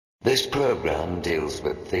This program deals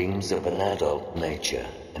with themes of an adult nature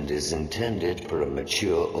and is intended for a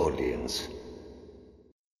mature audience.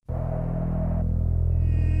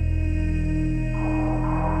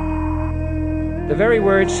 The very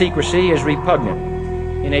word secrecy is repugnant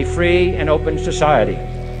in a free and open society.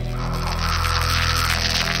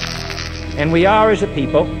 And we are, as a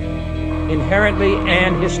people, inherently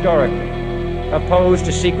and historically opposed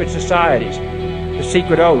to secret societies, to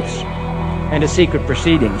secret oaths, and to secret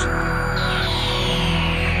proceedings.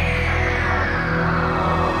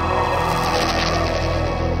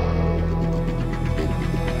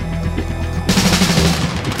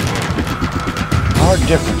 Our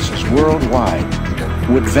differences worldwide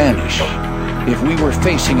would vanish if we were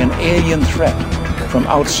facing an alien threat from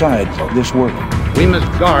outside this world. We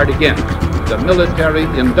must guard against the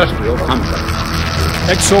military-industrial complex.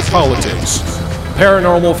 Exopolitics,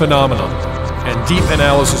 paranormal phenomena, and deep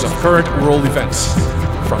analysis of current world events.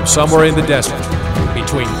 From somewhere in the desert,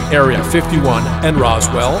 between Area 51 and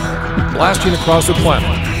Roswell, blasting across the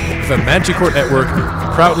planet, the Manticore Network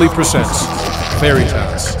proudly presents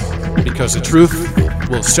Veritas, because the truth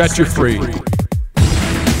will set you free.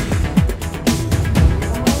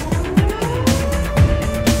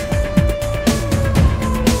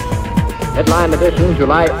 Headline edition,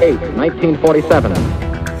 July 8, 1947.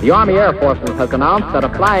 The Army Air Forces has announced that a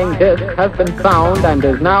flying disc has been found and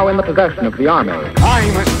is now in the possession of the Army.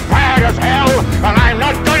 I'm as mad as hell, and I'm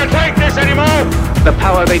not going to take this anymore! The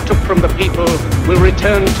power they took from the people will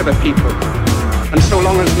return to the people. And so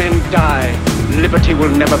long as men die, liberty will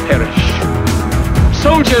never perish.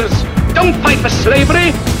 Soldiers, don't fight for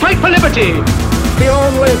slavery, fight for liberty! The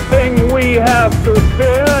only thing we have to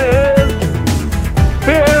fear is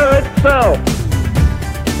fear itself.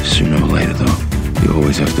 Sooner or later, though, you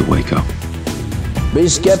always have to wake up. Be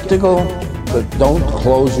skeptical, but don't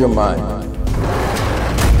close your mind.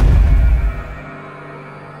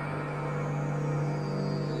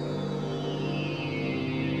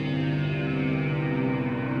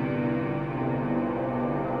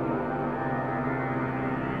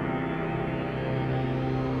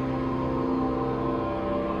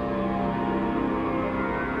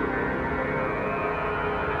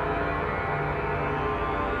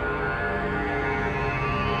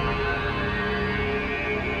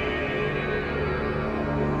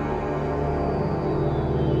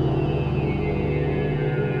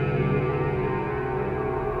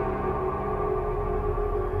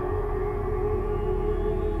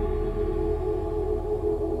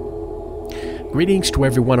 Greetings to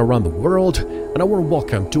everyone around the world, and I want to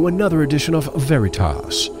welcome to another edition of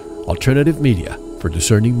Veritas, alternative media for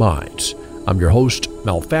discerning minds. I'm your host,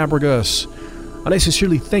 Mel Fabregas, and I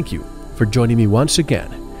sincerely thank you for joining me once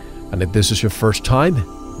again. And if this is your first time,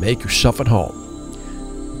 make yourself at home.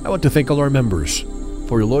 I want to thank all our members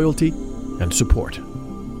for your loyalty and support.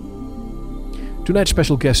 Tonight's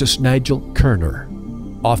special guest is Nigel Kerner,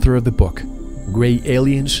 author of the book Gray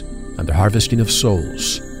Aliens and the Harvesting of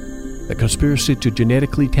Souls, the conspiracy to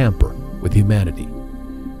genetically tamper with humanity.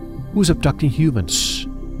 Who's abducting humans?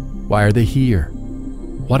 Why are they here?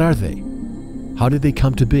 What are they? How did they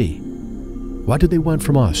come to be? What do they want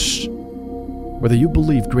from us? Whether you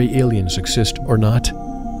believe gray aliens exist or not,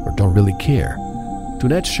 or don't really care,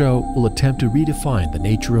 tonight's show will attempt to redefine the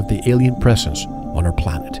nature of the alien presence on our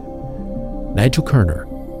planet. Nigel Kerner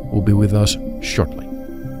will be with us shortly.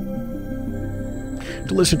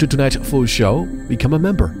 To listen to tonight's full show, become a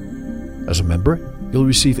member. As a member, you'll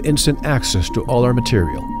receive instant access to all our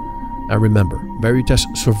material. And remember, Veritas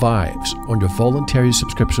survives on your voluntary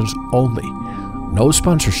subscriptions only. No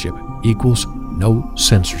sponsorship equals no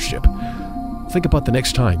censorship. Think about the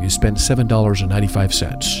next time you spend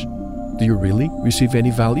 $7.95. Do you really receive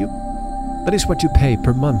any value? That is what you pay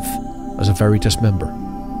per month as a Veritas member.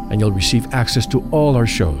 And you'll receive access to all our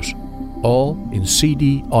shows, all in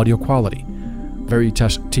CD audio quality.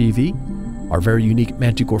 Veritas TV, our very unique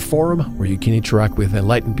Manticore forum where you can interact with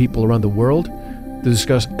enlightened people around the world to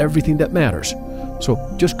discuss everything that matters. So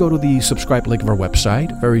just go to the subscribe link of our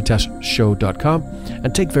website, veritasshow.com,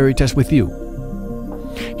 and take Veritas with you.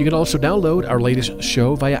 You can also download our latest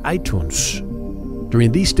show via iTunes.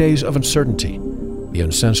 During these days of uncertainty, the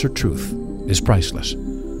uncensored truth is priceless.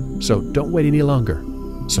 So don't wait any longer.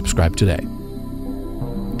 Subscribe today.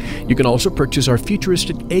 You can also purchase our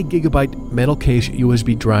futuristic 8GB metal case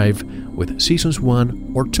USB drive with Seasons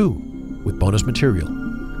 1 or 2 with bonus material.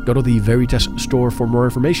 Go to the Veritas store for more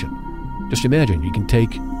information. Just imagine you can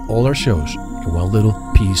take all our shows in one little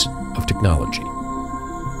piece of technology.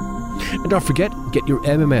 And don't forget, get your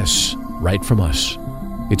MMS right from us.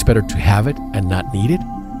 It's better to have it and not need it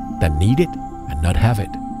than need it and not have it.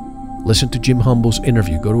 listen to Jim Humble's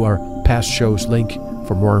interview. Go to our past shows link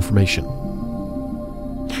for more information.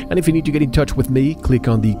 And if you need to get in touch with me, click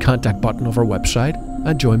on the contact button of our website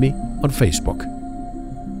and join me on Facebook.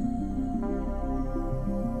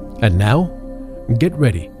 And now, get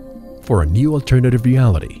ready for a new alternative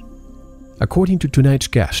reality. According to tonight's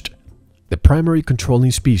guest, the primary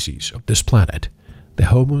controlling species of this planet, the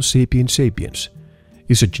Homo sapiens sapiens,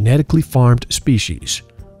 is a genetically farmed species,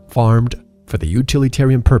 farmed for the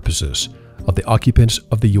utilitarian purposes of the occupants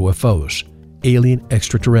of the UFOs, alien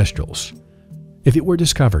extraterrestrials. If it were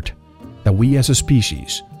discovered that we as a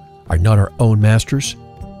species are not our own masters,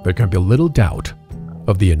 there can be little doubt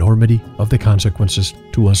of the enormity of the consequences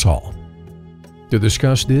to us all. To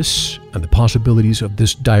discuss this and the possibilities of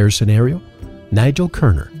this dire scenario, Nigel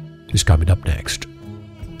Kerner is coming up next.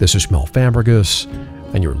 This is Mel Fabregas,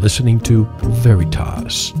 and you're listening to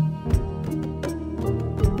Veritas.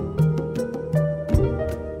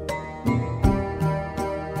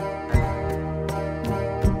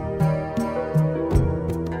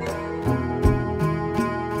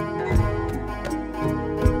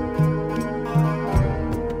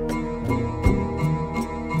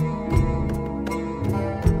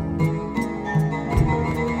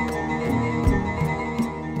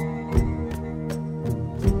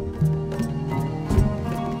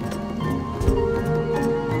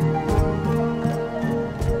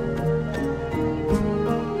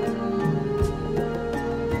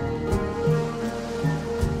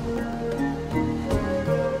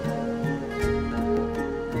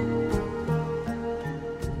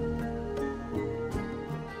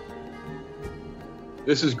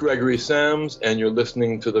 This is Gregory Sams, and you're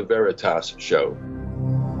listening to The Veritas Show.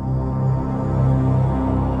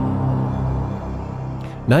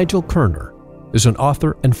 Nigel Kerner is an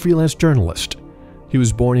author and freelance journalist. He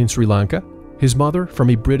was born in Sri Lanka, his mother from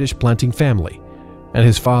a British planting family, and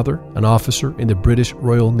his father an officer in the British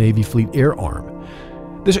Royal Navy Fleet Air Arm.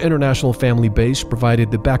 This international family base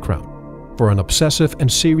provided the background for an obsessive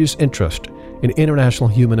and serious interest in international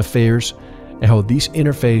human affairs and how these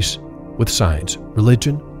interface with science,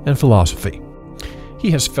 religion, and philosophy.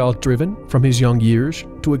 He has felt driven from his young years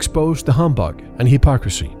to expose the humbug and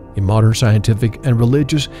hypocrisy in modern scientific and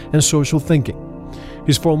religious and social thinking.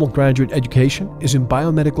 His formal graduate education is in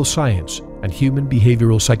biomedical science and human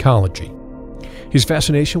behavioral psychology. His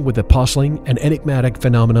fascination with the puzzling and enigmatic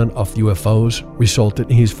phenomenon of UFOs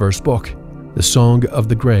resulted in his first book, The Song of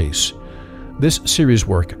the Greys. This serious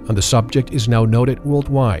work on the subject is now noted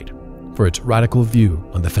worldwide for its radical view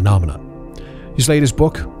on the phenomenon. His latest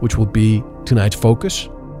book, which will be tonight's focus,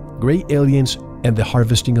 Grey Aliens and the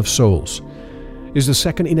Harvesting of Souls, is the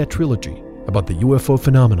second in a trilogy about the UFO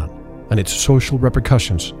phenomenon and its social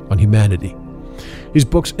repercussions on humanity. His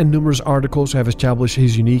books and numerous articles have established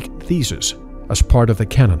his unique thesis as part of the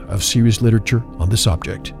canon of serious literature on the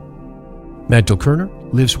subject. Nigel Kerner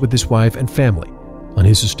lives with his wife and family on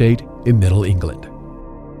his estate in Middle England.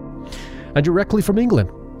 And directly from England,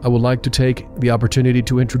 I would like to take the opportunity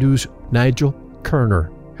to introduce Nigel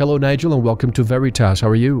Kerner. Hello, Nigel, and welcome to Veritas. How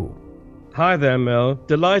are you? Hi there, Mel.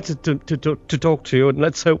 Delighted to talk to you, and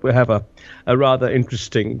let's hope we have a rather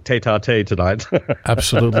interesting tete-a-tete tonight.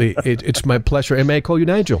 Absolutely. It's my pleasure. And may I call you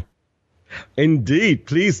Nigel? Indeed,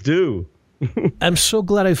 please do. I'm so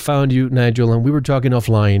glad I found you, Nigel, and we were talking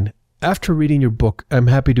offline. After reading your book, I'm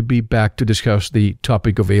happy to be back to discuss the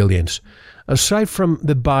topic of aliens. Aside from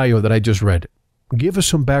the bio that I just read, give us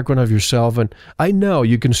some background of yourself, and I know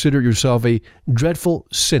you consider yourself a dreadful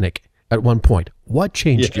cynic at one point. What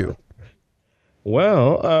changed you?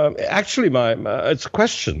 Well, actually, it's a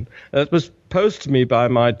question that was posed to me by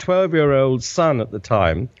my 12-year-old son at the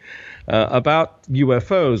time about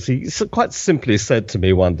UFOs. He quite simply said to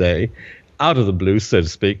me one day, out of the blue, so to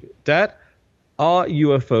speak, "Dad, are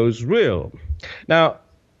UFOs real?" Now,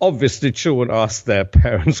 obviously, children ask their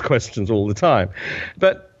parents questions all the time,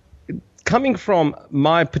 but coming from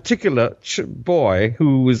my particular boy,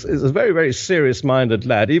 who is a very, very serious-minded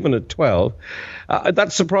lad, even at 12,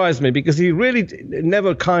 that surprised me because he really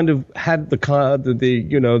never kind of had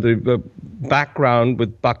the background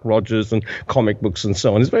with Buck Rogers and comic books and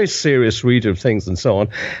so on. He's a very serious reader of things and so on,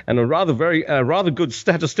 and a rather good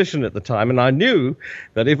statistician at the time. And I knew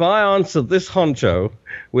that if I answered this honcho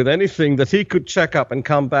with anything that he could check up and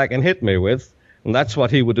come back and hit me with, and that's what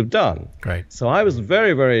he would have done. Right. So I was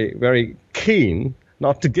very, very, very keen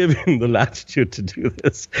not to give him the latitude to do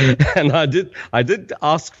this. And I did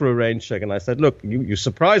ask for a rain check. And I said, look, you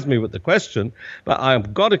surprised me with the question, but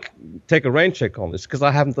I've got to take a rain check on this because I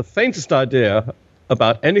haven't the faintest idea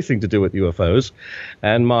about anything to do with UFOs.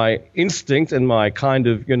 And my instinct and my kind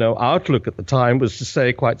of, outlook at the time was to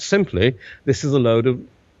say quite simply, this is a load of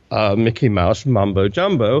Mickey Mouse mumbo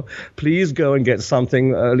jumbo. Please go and get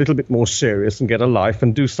something a little bit more serious and get a life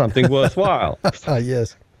and do something worthwhile.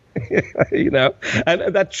 Yes.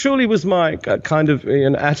 And that truly was my kind of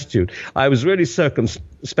attitude. I was really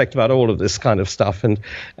circumspect about all of this kind of stuff, and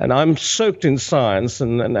I'm soaked in science,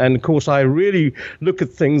 and of course I really look at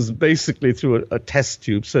things basically through a test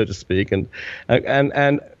tube, so to speak, and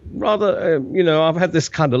rather, I've had this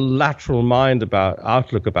kind of lateral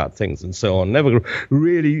outlook about things and so on, never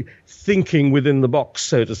really thinking within the box,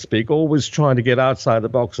 so to speak, always trying to get outside the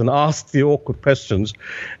box and ask the awkward questions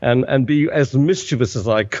and be as mischievous as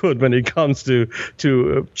I could when it comes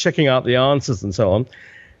to checking out the answers and so on.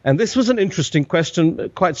 And this was an interesting question,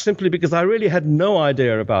 quite simply because I really had no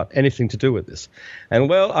idea about anything to do with this. And,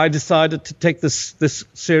 well, I decided to take this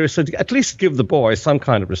seriously, to at least give the boy some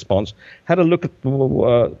kind of response. Had a look at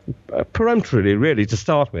peremptorily, really, to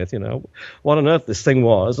start with, what on earth this thing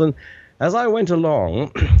was. And as I went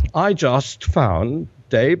along, I just found,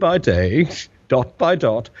 day by day, dot by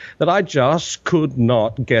dot, that I just could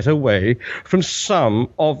not get away from some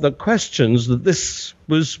of the questions that this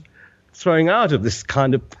was throwing out of this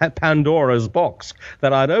kind of Pandora's box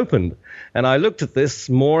that I'd opened. And I looked at this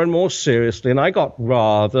more and more seriously, and I got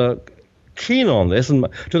rather keen on this, and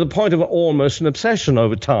to the point of almost an obsession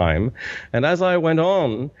over time. And as I went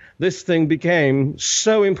on, this thing became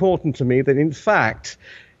so important to me that, in fact,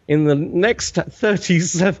 in the next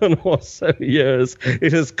 37 or so years,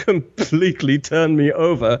 it has completely turned me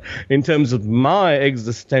over in terms of my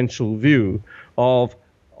existential view of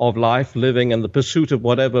life, living, and the pursuit of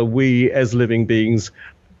whatever we as living beings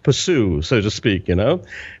pursue, so to speak,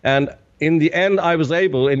 And in the end, I was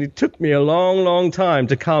able, and it took me a long, long time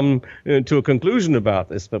to come to a conclusion about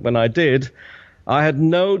this, but when I did, I had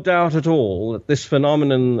no doubt at all that this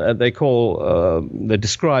phenomenon they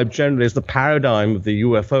describe generally as the paradigm of the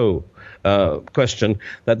UFO question,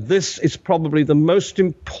 that this is probably the most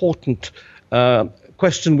important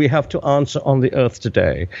question we have to answer on the Earth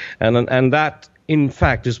today. And that, in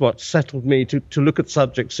fact, is what settled me to look at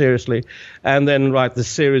subjects seriously and then write this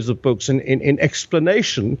series of books in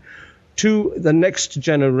explanation to the next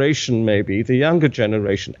generation, maybe, the younger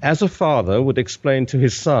generation, as a father would explain to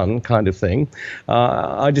his son, kind of thing.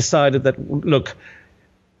 I decided that, look,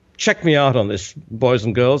 check me out on this, boys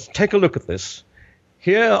and girls. Take a look at this.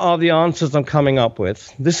 Here are the answers I'm coming up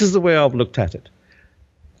with. This is the way I've looked at it.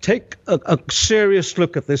 Take a serious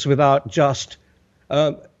look at this without just...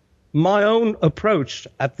 my own approach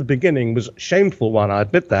at the beginning was a shameful one, I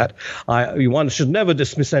admit that. One should never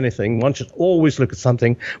dismiss anything. One should always look at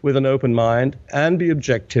something with an open mind and be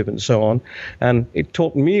objective and so on. And it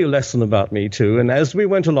taught me a lesson about me too. And as we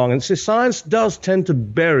went along, and science does tend to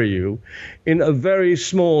bury you in a very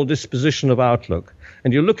small disposition of outlook.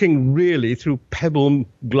 And you're looking really through pebble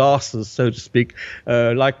glasses, so to speak,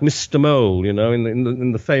 like Mr. Mole,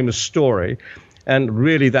 in the famous story. And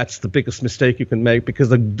really, that's the biggest mistake you can make, because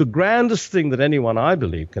the grandest thing that anyone, I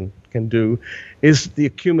believe, can do is the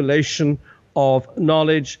accumulation of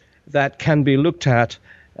knowledge that can be looked at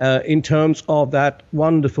in terms of that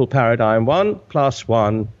wonderful paradigm. 1 +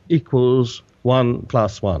 1 = 1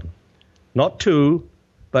 + 1. Not 2,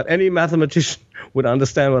 but any mathematician would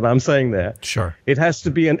understand what I'm saying there. Sure. It has to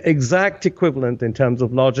be an exact equivalent in terms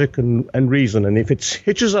of logic and reason. And if it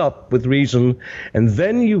hitches up with reason, and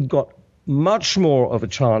then you've got much more of a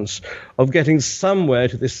chance of getting somewhere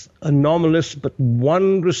to this anomalous but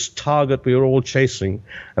wondrous target we are all chasing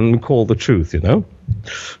and call the truth,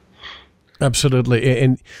 Absolutely.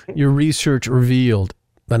 And your research revealed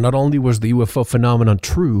that not only was the UFO phenomenon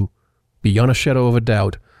true, beyond a shadow of a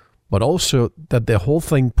doubt, but also that the whole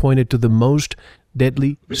thing pointed to the most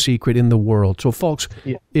deadly secret in the world. So, folks,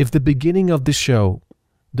 if the beginning of this show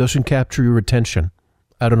doesn't capture your attention,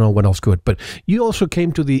 I don't know what else could. But you also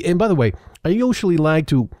came to and by the way, I usually like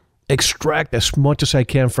to extract as much as I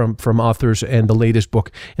can from authors and the latest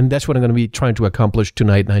book, and that's what I'm going to be trying to accomplish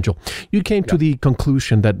tonight, Nigel. You came to the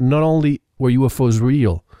conclusion that not only were UFOs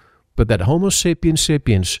real, but that Homo sapiens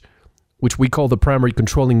sapiens, which we call the primary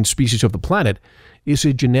controlling species of the planet, is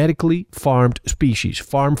a genetically farmed species,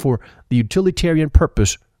 farmed for the utilitarian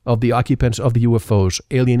purpose of the occupants of the UFOs,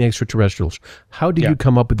 alien extraterrestrials. How did you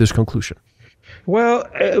come up with this conclusion? Well,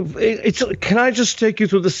 can I just take you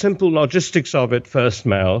through the simple logistics of it first,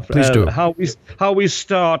 Mel? Please do. How we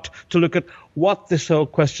start to look at what this whole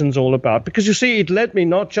question's all about. Because, you see, it led me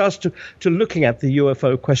not just to looking at the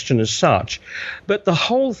UFO question as such, but the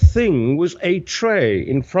whole thing was a tray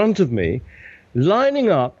in front of me, lining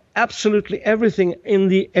up absolutely everything in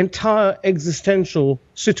the entire existential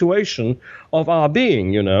situation of our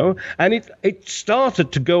being, and it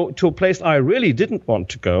started to go to a place I really didn't want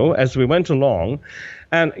to go as we went along,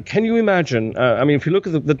 And can you imagine, if you look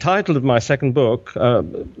at the title of my second book,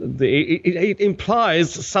 it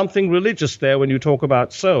implies something religious there when you talk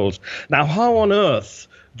about souls. Now, how on earth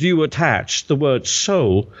do you attach the word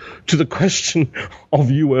soul to the question of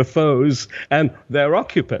UFOs and their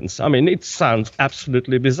occupants? I mean, it sounds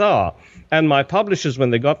absolutely bizarre. And my publishers, when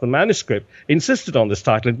they got the manuscript, insisted on this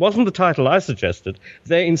title. It wasn't the title I suggested.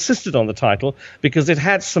 They insisted on the title because it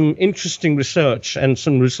had some interesting research and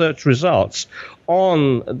some research results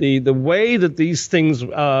on the way that these things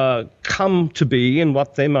come to be and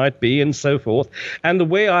what they might be and so forth, and the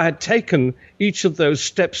way I had taken each of those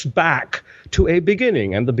steps back to a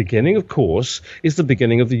beginning. And the beginning, of course, is the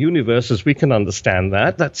beginning of the universe as we can understand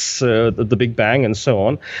that. That's the Big Bang and so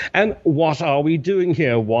on. And what are we doing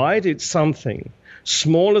here? Why did something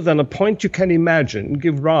smaller than a point you can imagine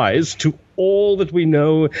give rise to all that we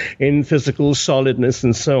know in physical solidness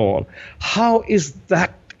and so on? How is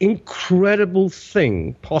that incredible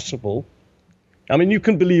thing possible? I mean, you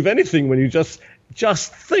can believe anything when you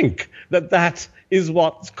just think that is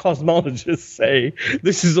what cosmologists say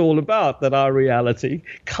this is all about, that our reality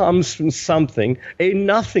comes from something, a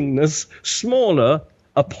nothingness smaller,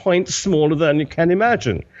 a point smaller than you can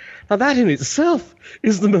imagine. Now, that in itself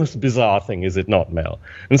is the most bizarre thing, is it not, Mel?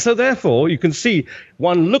 And so, therefore, you can see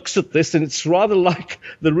one looks at this and it's rather like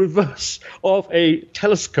the reverse of a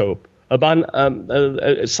telescope,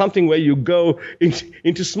 something where you go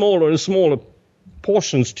into smaller and smaller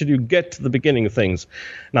portions till you get to the beginning of things.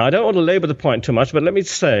 Now, I don't want to labor the point too much, but let me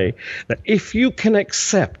say that if you can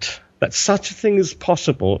accept that such a thing is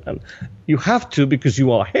possible, and you have to because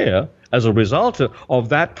you are here as a result of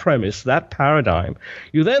that premise, that paradigm,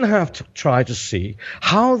 you then have to try to see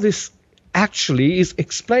how this actually is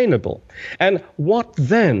explainable and what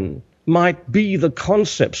then might be the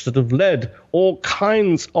concepts that have led all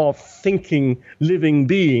kinds of thinking, living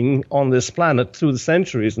being on this planet through the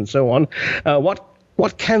centuries and so on.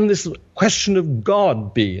 What can this question of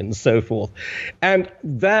God be and so forth? And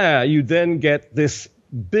there you then get this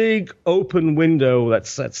big open window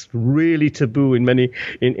that's really taboo in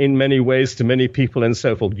many ways to many people and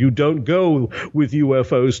so forth. You don't go with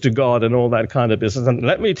UFOs to God and all that kind of business. And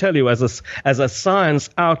let me tell you, as a science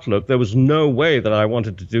outlook, there was no way that I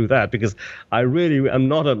wanted to do that, because I really am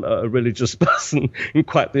not a religious person.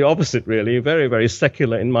 Quite the opposite, really. Very, very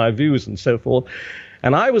secular in my views and so forth.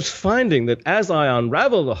 And I was finding that as I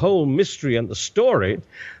unraveled the whole mystery and the story,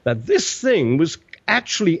 that this thing was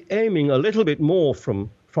actually aiming a little bit more from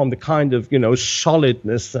the kind of,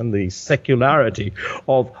 solidness and the secularity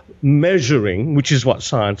of measuring, which is what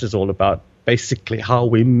science is all about, basically how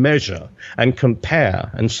we measure and compare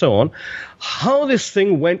and so on, how this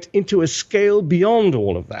thing went into a scale beyond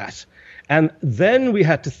all of that. And then we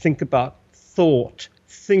had to think about thought,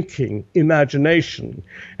 thinking, imagination,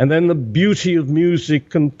 and then the beauty of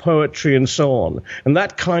music and poetry and so on, and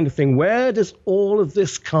that kind of thing. Where does all of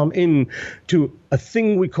this come in to a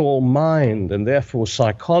thing we call mind, and therefore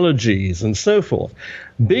psychologies and so forth?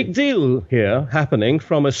 Big deal here happening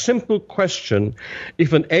from a simple question: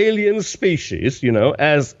 if an alien species,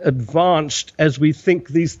 as advanced as we think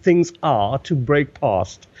these things are to break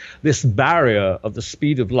past this barrier of the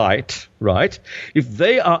speed of light, right? If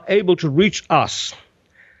they are able to reach us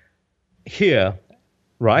here,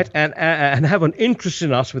 right, and have an interest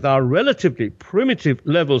in us with our relatively primitive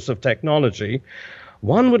levels of technology,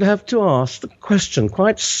 one would have to ask the question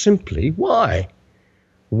quite simply, why?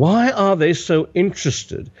 Why are they so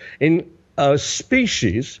interested in a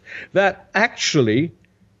species that actually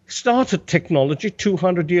started technology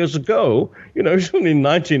 200 years ago? It was only in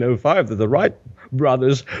 1905 that the Wright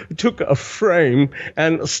brothers took a frame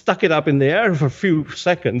and stuck it up in the air for a few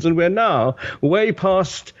seconds, and we're now way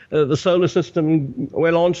past the solar system,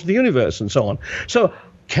 well on to the universe and so on. So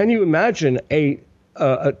can you imagine a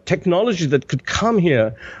technology that could come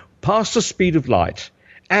here past the speed of light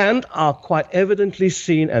and are quite evidently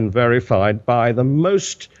seen and verified by the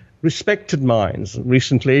most respected minds?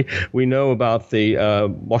 Recently, we know about the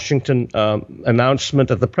Washington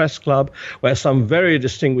announcement at the press club, where some very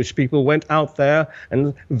distinguished people went out there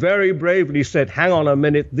and very bravely said, hang on a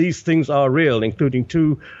minute, these things are real, including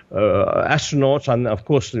two astronauts. And of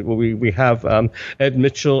course, we have Ed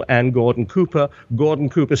Mitchell and Gordon Cooper. Gordon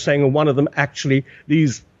Cooper saying one of them actually,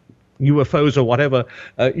 these UFOs or whatever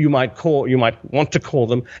you might want to call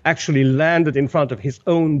them, actually landed in front of his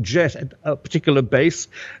own jet at a particular base.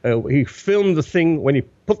 He filmed the thing. When he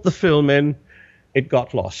put the film in, it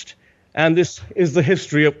got lost. And this is the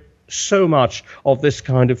history of so much of this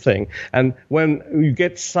kind of thing. And when you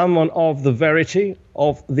get someone of the verity,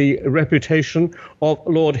 of the reputation of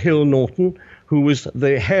Lord Hill Norton, who was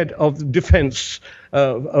the head of the defense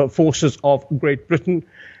forces of Great Britain,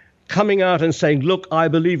 coming out and saying, look, I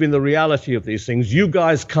believe in the reality of these things. You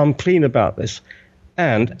guys come clean about this.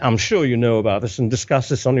 And I'm sure you know about this and discuss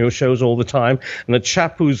this on your shows all the time. And a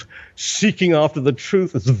chap who's seeking after the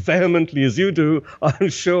truth as vehemently as you do, I'm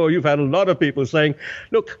sure you've had a lot of people saying,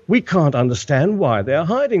 look, we can't understand why they're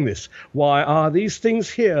hiding this. Why are these things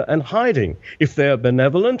here and hiding? If they're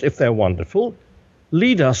benevolent, if they're wonderful,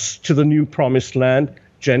 lead us to the new promised land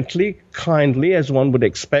gently, kindly, as one would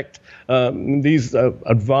expect these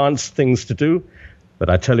advanced things to do. But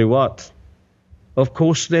I tell you what, of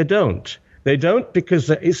course they don't. They don't, because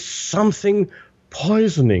there is something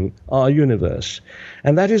poisoning our universe.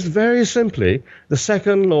 And that is very simply the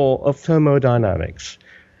second law of thermodynamics.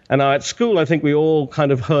 And now at school, I think we all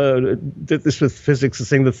kind of did this with physics,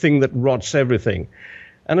 the thing that rots everything.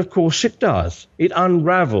 And of course it does. It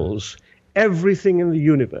unravels everything in the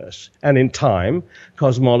universe. And in time,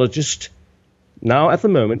 cosmologists now at the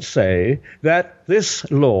moment say that this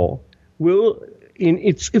law will, in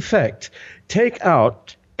its effect, take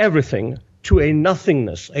out everything to a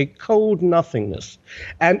nothingness, a cold nothingness,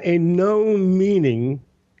 and a no-meaning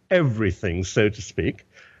everything, so to speak.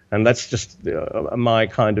 And that's just my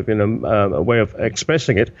kind of a way of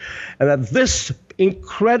expressing it. And that this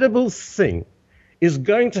incredible thing is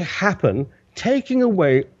going to happen, taking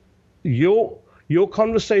away your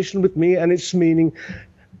conversation with me and its meaning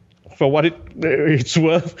for what it's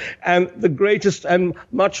worth, and the greatest and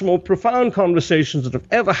much more profound conversations that have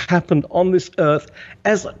ever happened on this earth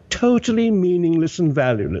as totally meaningless and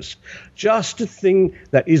valueless. Just a thing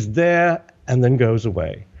that is there and then goes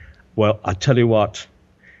away. Well, I tell you what,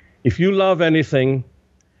 if you love anything,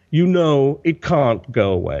 you know it can't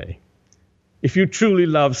go away. If you truly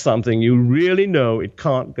love something, you really know it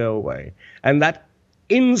can't go away. And that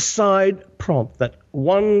inside prompt, that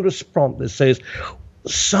wondrous prompt that says,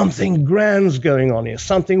 something grand's going on here,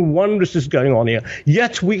 something wondrous is going on here,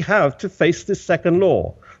 yet we have to face this second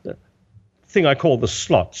law, the thing I call the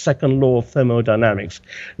slot, second law of thermodynamics.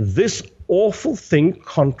 This awful thing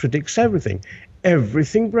contradicts everything.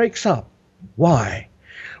 Everything breaks up. Why?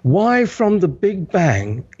 Why from the Big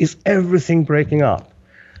Bang is everything breaking up?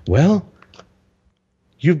 Well,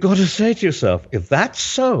 you've got to say to yourself, if that's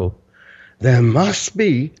so, there must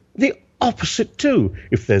be the opposite too.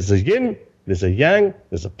 If there's a yin, there's a yang,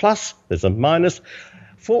 there's a plus, there's a minus.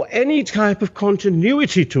 For any type of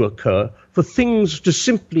continuity to occur, for things to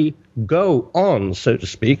simply go on, so to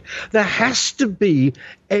speak, there has to be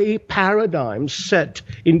a paradigm set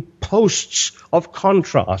in posts of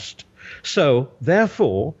contrast. So,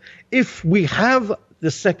 therefore, if we have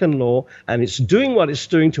the second law and it's doing what it's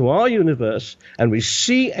doing to our universe, and we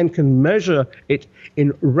see and can measure it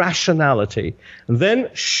in rationality, then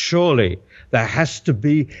surely there has to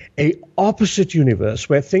be an opposite universe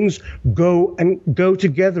where things go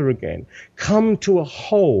together again, come to a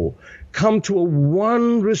whole, come to a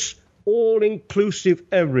wondrous, all-inclusive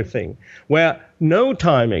everything, where no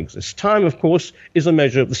time exists. Time, of course, is a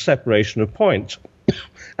measure of the separation of points.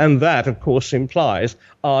 And that, of course, implies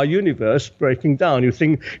our universe breaking down.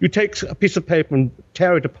 You take a piece of paper and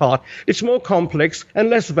tear it apart. It's more complex and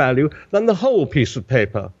less value than the whole piece of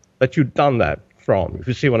paper that you've done that from, if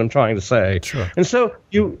you see what I'm trying to say. Sure. And so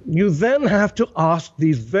you then have to ask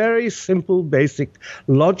these very simple, basic,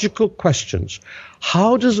 logical questions.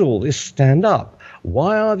 How does all this stand up?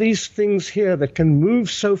 Why are these things here that can move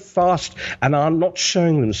so fast and are not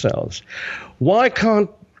showing themselves? Why can't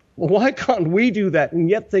we do that, and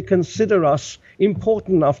yet they consider us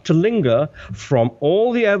important enough to linger from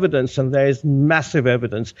all the evidence, and there is massive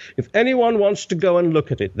evidence. If anyone wants to go and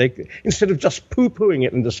look at it, they, instead of just poo-pooing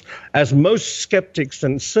it, and just, as most skeptics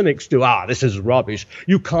and cynics do, this is rubbish,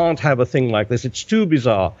 you can't have a thing like this, it's too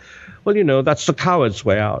bizarre. Well, that's the coward's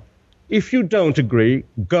way out. If you don't agree,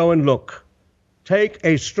 go and look. Take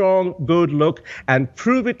a strong, good look and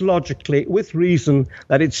prove it logically with reason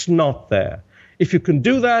that it's not there. If you can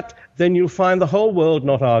do that, then you'll find the whole world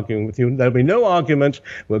not arguing with you. There'll be no argument.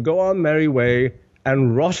 We'll go our merry way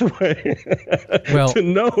and rot away. Well,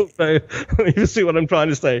 you see what I'm trying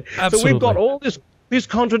to say? Absolutely. So we've got all these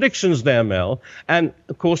contradictions there, Mel. And,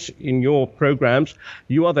 of course, in your programs,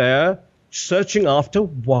 you are there searching after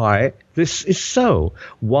why this is so.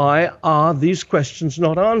 Why are these questions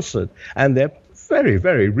not answered? And they're very,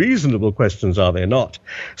 very reasonable questions, are they not?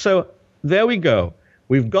 So there we go.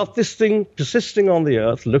 We've got this thing persisting on the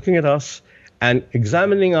earth, looking at us and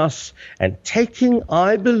examining us and taking,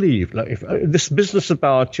 I believe, this business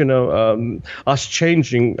about, us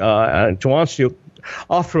changing, and to answer you,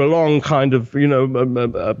 after a long kind of,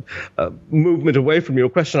 movement away from your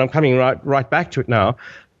question, I'm coming right back to it now.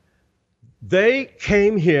 They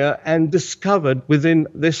came here and discovered within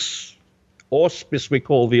this auspice we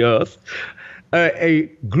call the Earth, a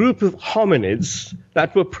group of hominids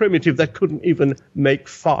that were primitive, that couldn't even make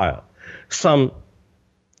fire, some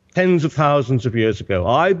tens of thousands of years ago.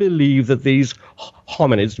 I believe that these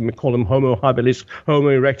hominids, we call them Homo habilis, Homo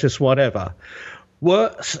erectus, whatever,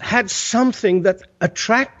 had something that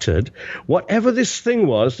attracted whatever this thing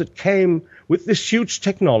was that came with this huge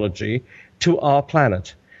technology to our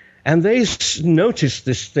planet. And they noticed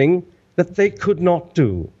this thing that they could not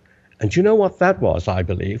do. And you know what that was, I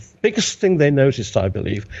believe? Biggest thing they noticed, I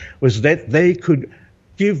believe, was that they could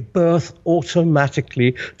give birth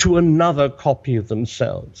automatically to another copy of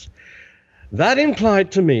themselves. That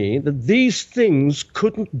implied to me that these things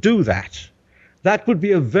couldn't do that. That would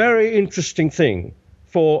be a very interesting thing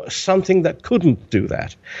for something that couldn't do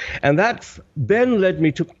that. And that then led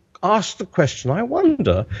me to ask the question, I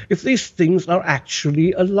wonder if these things are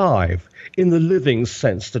actually alive in the living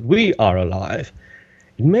sense that we are alive.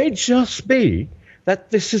 It may just be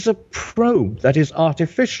that this is a probe that is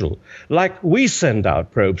artificial, like we send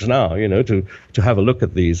out probes now, to have a look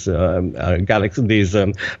at these galaxies, these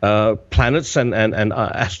planets and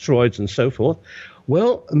asteroids and so forth.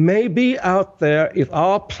 Well, maybe out there, if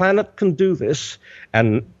our planet can do this,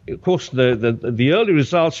 and of course the early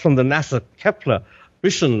results from the NASA Kepler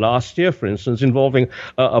mission last year, for instance, involving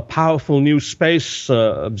a powerful new space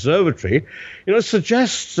observatory,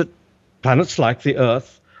 suggests that planets like the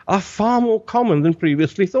Earth are far more common than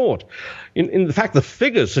previously thought. In fact, the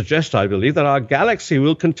figures suggest, I believe, that our galaxy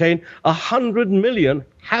will contain 100 million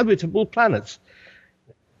habitable planets.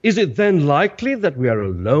 Is it then likely that we are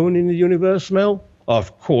alone in the universe, Mel?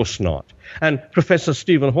 Of course not. And Professor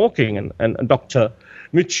Stephen Hawking and Dr.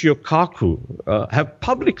 Michio Kaku have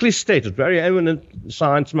publicly stated, very eminent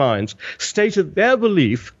science minds, stated their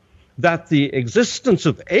belief that the existence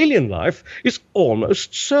of alien life is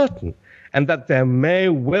almost certain, and that there may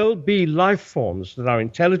well be life forms that are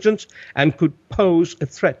intelligent and could pose a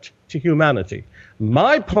threat to humanity.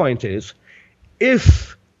 My point is,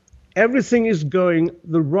 if everything is going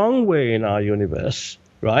the wrong way in our universe,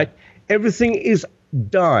 right, everything is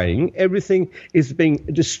dying, everything is being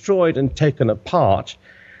destroyed and taken apart,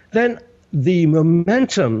 then the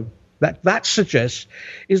momentum that suggests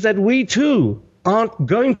is that we too aren't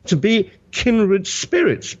going to be kindred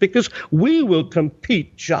spirits, because we will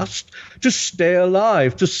compete just to stay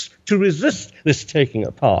alive, to resist this taking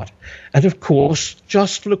apart. And of course,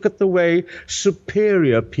 just look at the way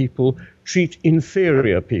superior people treat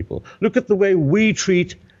inferior people. Look at the way we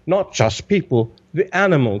treat not just people, the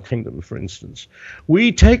animal kingdom, for instance.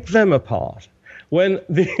 We take them apart. When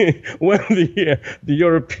the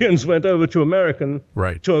Europeans went over to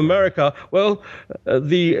America, well,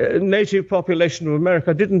 the native population of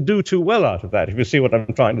America didn't do too well out of that, if you see what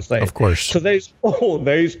I'm trying to say. Of course. So there's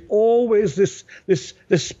always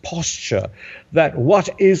this posture that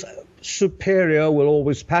what is superior will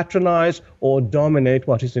always patronize or dominate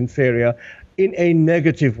what is inferior in a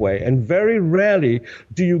negative way. And very rarely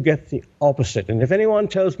do you get the opposite. And if anyone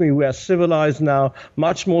tells me we are civilized now,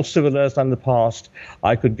 much more civilized than the past,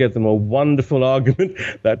 I could give them a wonderful argument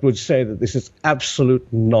that would say that this is absolute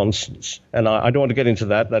nonsense. And I don't want to get into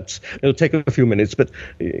that. It'll take a few minutes. But,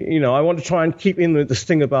 I want to try and keep in this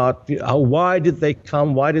thing about why did they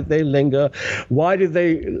come? Why did they linger? Were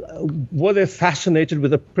they fascinated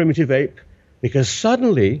with a primitive ape? Because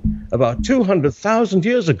suddenly, about 200,000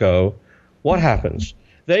 years ago, what happens?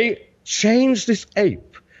 They change this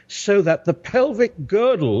ape so that the pelvic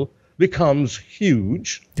girdle becomes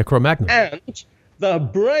huge. The Cro-Magnon. And the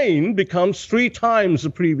brain becomes 3 times the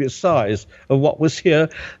previous size of what was here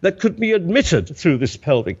that could be admitted through this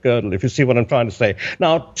pelvic girdle, if you see what I'm trying to say.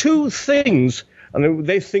 Now, 2 things, and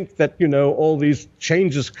they think that, all these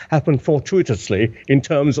changes happen fortuitously in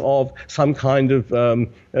terms of some kind of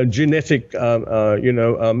genetic,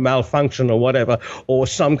 malfunction or whatever, or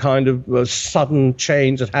some kind of sudden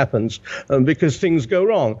change that happens because things go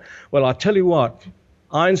wrong. Well, I'll tell you what,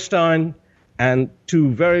 Einstein and 2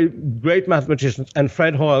 very great mathematicians and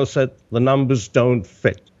Fred Hoyle said the numbers don't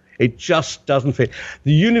fit. It just doesn't fit.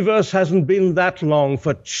 The universe hasn't been that long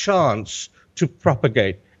for chance to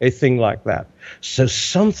propagate a thing like that. So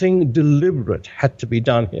something deliberate had to be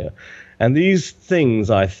done here. And these things,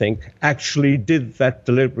 I think, actually did that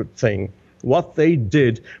deliberate thing. What they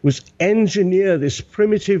did was engineer this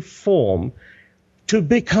primitive form to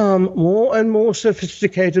become more and more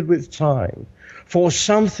sophisticated with time for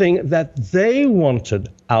something that they wanted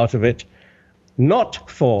out of it, not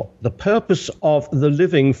for the purpose of the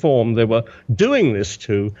living form they were doing this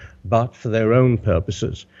to, but for their own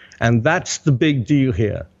purposes. And that's the big deal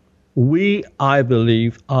here. we, I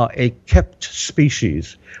believe, are a kept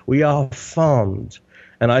species. We are farmed.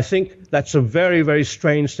 And I think that's a very, very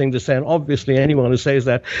strange thing to say. And obviously anyone who says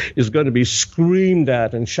that is going to be screamed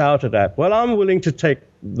at and shouted at. Well, I'm willing to take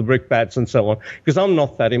the brickbats and so on, because I'm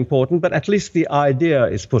not that important, but at least the idea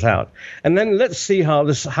is put out. And then let's see how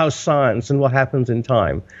science and what happens in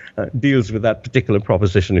time deals with that particular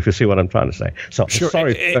proposition, if you see what I'm trying to say. So, sure.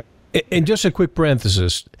 Sorry. And just a quick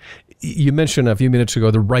parenthesis. You mentioned a few minutes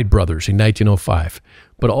ago the Wright brothers in 1905,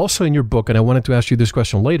 but also in your book, and I wanted to ask you this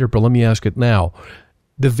question later, but let me ask it now.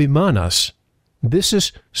 The Vimanas, this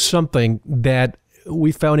is something that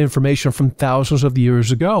we found information from thousands of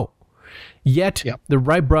years ago. Yet, the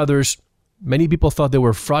Wright brothers, many people thought they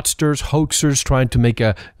were fraudsters, hoaxers, trying to make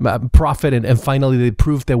a profit, and finally they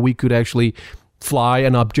proved that we could actually fly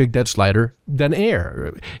an object that's lighter than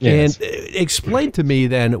air. Yes. And explain to me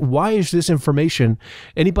then, why is this information,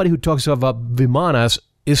 anybody who talks about Vimanas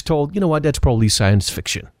is told, you know what, that's probably science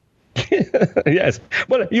fiction. Yes.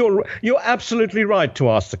 Well, you're absolutely right to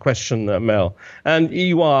ask the question, Mel. And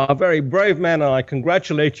you are a very brave man, and I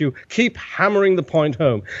congratulate you. Keep hammering the point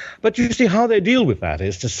home. But you see, how they deal with that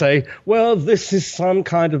is to say, well, this is some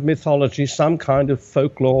kind of mythology, some kind of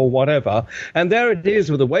folklore, whatever. And there it is,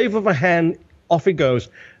 with a wave of a hand, off it goes.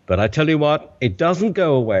 But I tell you what, it doesn't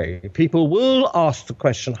go away. People will ask the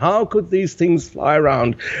question, how could these things fly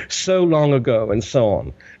around so long ago, and so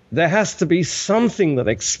on. There has to be something that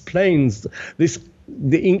explains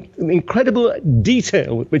the incredible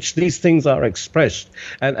detail with which these things are expressed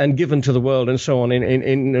and given to the world and so on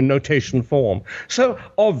in a notation form. So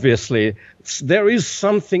obviously there is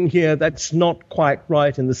something here that's not quite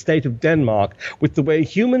right in the state of Denmark with the way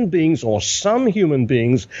human beings, or some human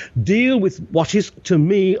beings, deal with what is, to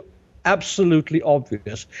me, absolutely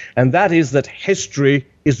obvious, and that is that history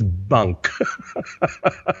is bunk.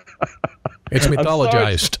 It's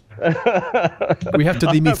mythologized. We have to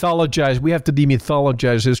demythologize. We have to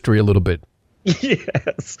demythologize history a little bit.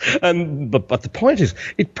 Yes, but the point is,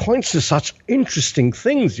 it points to such interesting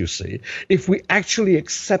things, you see, if we actually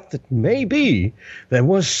accept that maybe there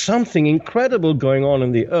was something incredible going on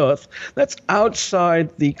in the earth that's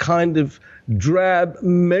outside the kind of drab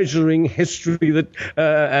measuring history that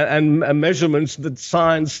and measurements that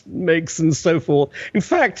science makes and so forth. In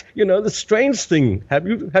fact, you know, the strange thing, have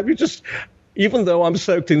you just, even though I'm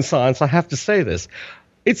soaked in science, I have to say this,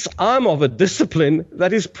 I'm of a discipline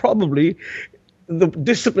that is probably the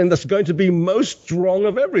discipline that's going to be most wrong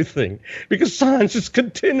of everything, because science is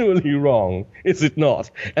continually wrong, is it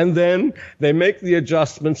not? And then they make the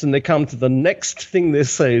adjustments and they come to the next thing they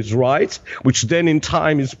say is right, which then in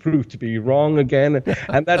time is proved to be wrong again.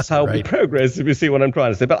 And that's how we progress, if you see what I'm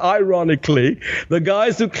trying to say. But ironically, the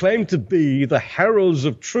guys who claim to be the heralds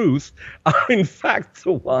of truth are in fact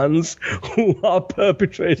the ones who are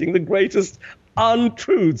perpetrating the greatest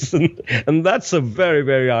untruths, and that's a very,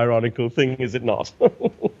 very ironical thing, is it not?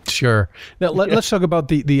 Sure. Now let's talk about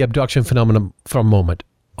the abduction phenomenon for a moment.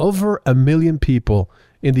 Over 1 million people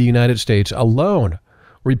in the United States alone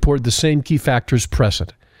report the same key factors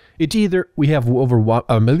present. It's either we have over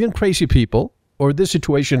 1 million crazy people, or this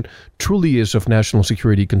situation truly is of national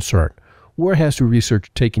security concern. Where has your research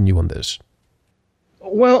taken you on this?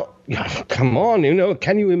 Well, come on,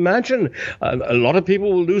 can you imagine? A lot of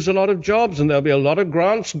people will lose a lot of jobs, and there'll be a lot of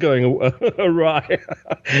grants going awry.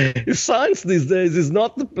 Science these days is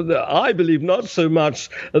not, I believe, not so much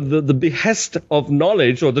the behest of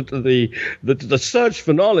knowledge or the search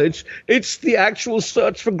for knowledge. It's the actual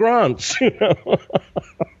search for grants,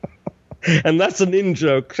 And that's an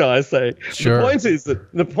in-joke, shall I say. Sure. The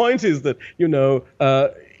point is that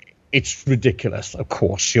it's ridiculous, of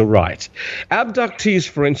course, you're right. Abductees,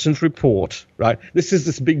 for instance, report, right? This is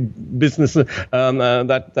this big business,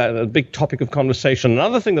 that big topic of conversation.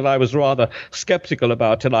 Another thing that I was rather skeptical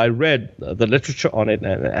about till I read the literature on it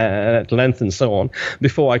at length and so on,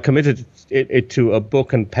 before I committed it to a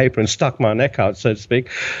book and paper and stuck my neck out, so to speak.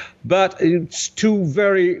 But it's two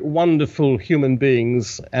very wonderful human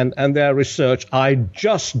beings and their research. I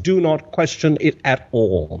just do not question it at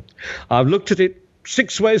all. I've looked at it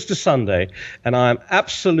 6 ways to Sunday, and I'm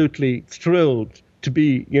absolutely thrilled to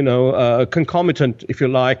be, concomitant, if you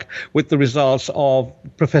like, with the results of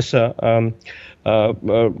Professor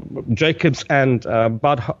Jacobs and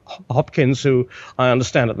Bud Hopkins, who I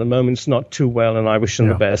understand at the moment is not too well, and I wish them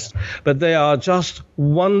the best. But they are just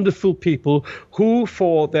wonderful people who,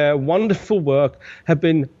 for their wonderful work, have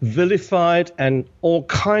been vilified and all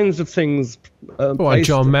kinds of things. And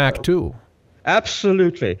John Mack, too.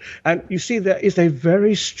 Absolutely. And you see, there is a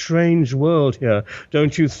very strange world here,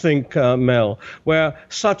 don't you think, Mel, where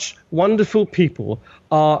such wonderful people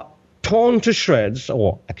are torn to shreds,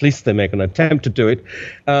 or at least they make an attempt to do it,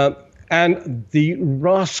 and the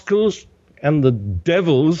rascals and the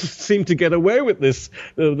devils seem to get away with this,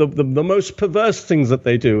 the most perverse things that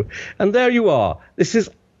they do. And there you are. This is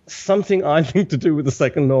something I think to do with the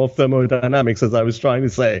second law of thermodynamics, as I was trying to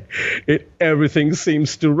say. Everything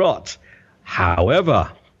seems to rot.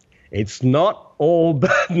 However, it's not all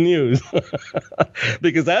bad news.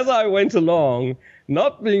 Because as I went along,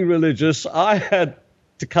 not being religious, I had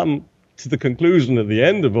to come to the conclusion at the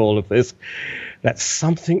end of all of this that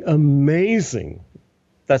something amazing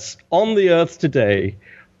that's on the earth today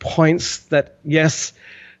points that, yes,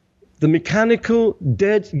 the mechanical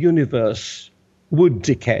dead universe would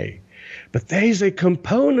decay. But there is a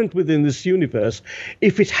component within this universe,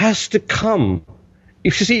 if it has to come.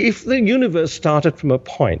 If the universe started from a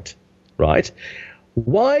point, right?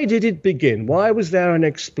 Why did it begin? Why was there an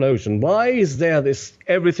explosion? Why is there this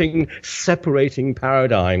everything separating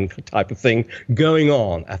paradigm type of thing going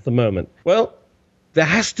on at the moment? Well, there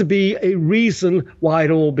has to be a reason why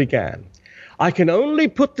it all began. I can only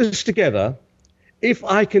put this together if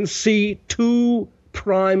I can see two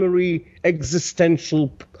primary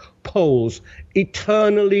existential poles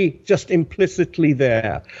eternally, just implicitly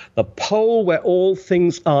there. The pole where all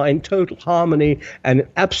things are in total harmony and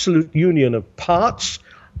absolute union of parts.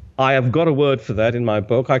 I have got a word for that in my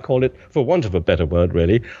book. I call it, for want of a better word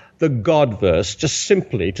really, the Godverse, just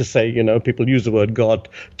simply to say, people use the word God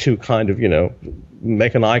to kind of,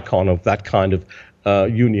 make an icon of that kind of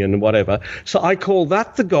union and whatever. So I call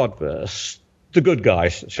that the Godverse, the good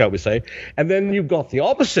guys, shall we say. And then you've got the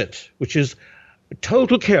opposite, which is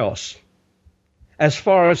total chaos. As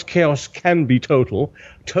far as chaos can be total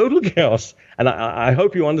chaos. And I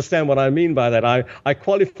hope you understand what I mean by that. I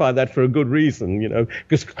qualify that for a good reason,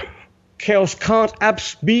 because chaos can't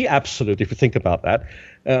be absolute if you think about that.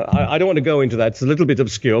 I don't want to go into that. It's a little bit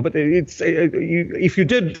obscure, but if you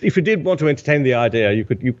did want to entertain the idea,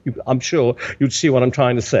 I'm sure you'd see what I'm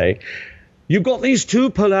trying to say. You've got these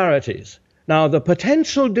two polarities. Now, the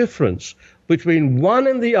potential difference between one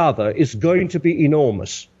and the other is going to be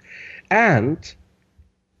enormous. And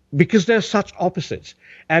because they're such opposites.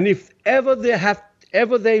 And if ever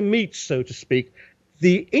they meet, so to speak,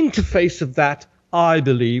 the interface of that, I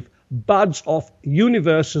believe, buds off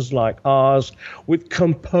universes like ours with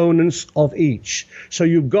components of each. So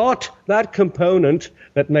you've got that component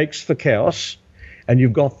that makes for chaos, and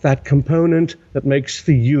you've got that component that makes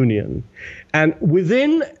for union. And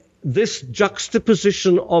within this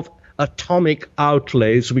juxtaposition of atomic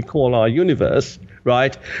outlays we call our universe,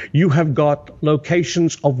 right, you have got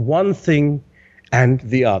locations of one thing and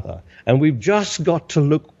the other. And we've just got to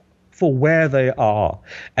look for where they are.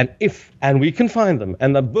 And we can find them.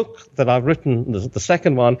 And the book that I've written, the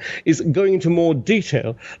second one, is going into more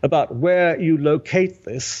detail about where you locate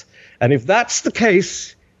this. And if that's the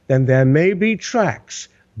case, then there may be tracks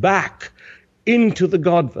back into the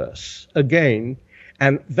Godverse again.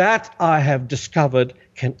 And that, I have discovered,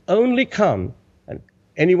 can only come, and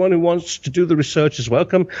anyone who wants to do the research is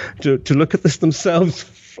welcome to look at this themselves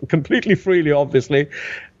completely freely, obviously.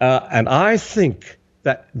 And I think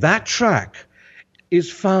that track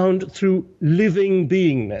is found through living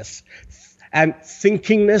beingness and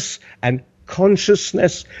thinkingness and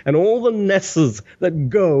consciousness and all the nesses that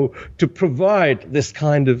go to provide this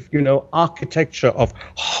kind of, architecture of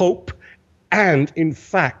hope and, in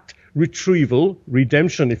fact, retrieval,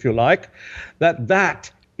 redemption, if you like, that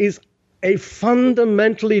is a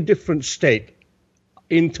fundamentally different state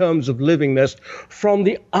in terms of livingness from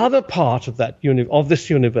the other part of this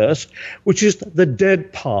universe, which is the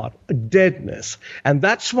dead part, deadness. And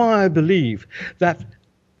that's why I believe that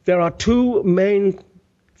there are two main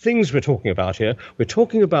things we're talking about here. We're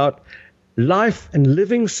talking about life and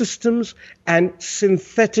living systems and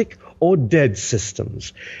synthetic or dead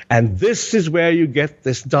systems. And this is where you get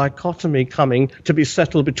this dichotomy coming to be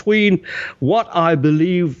settled between what I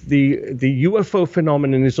believe the UFO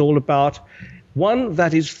phenomenon is all about, one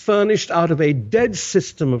that is furnished out of a dead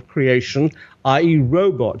system of creation, i.e.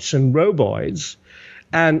 robots and roboids,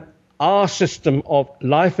 and our system of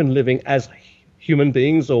life and living as human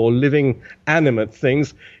beings or living animate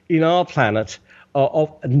things in our planet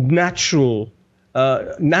of naturally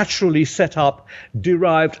set up,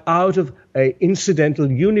 derived out of a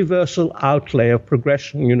incidental universal outlay of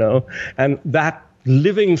progression, and that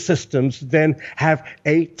living systems then have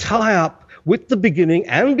a tie-up with the beginning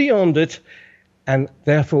and beyond it, and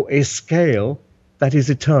therefore a scale that is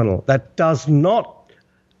eternal, that does not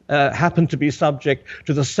happen to be subject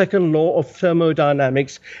to the second law of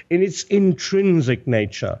thermodynamics in its intrinsic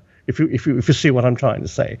nature. if you see what I'm trying to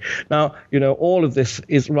say. Now, all of this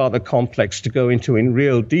is rather complex to go into in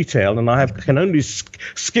real detail, and I can only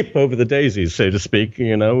skip over the daisies, so to speak,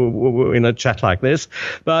 in a chat like this.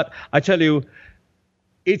 But I tell you,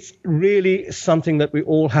 it's really something that we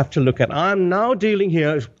all have to look at. I'm now dealing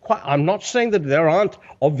here, I'm not saying that there aren't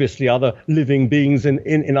obviously other living beings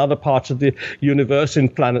in other parts of the universe, in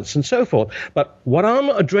planets and so forth. But what I'm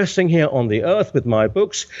addressing here on the Earth with my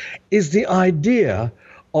books is the idea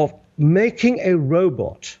of making a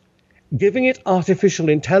robot, giving it artificial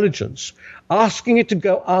intelligence, asking it to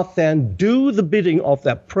go out there and do the bidding of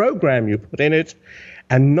that program you put in it,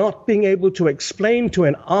 and not being able to explain to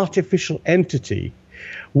an artificial entity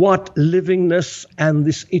what livingness and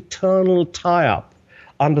this eternal tie-up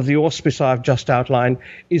under the auspice I've just outlined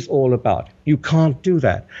is all about. You can't do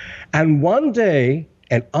that. And one day,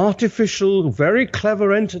 an artificial, very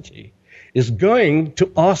clever entity is going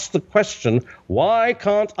to ask the question, why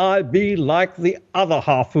can't I be like the other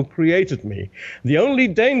half who created me? The only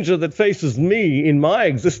danger that faces me in my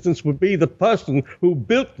existence would be the person who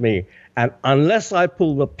built me. And unless I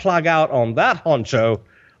pull the plug out on that honcho,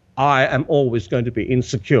 I am always going to be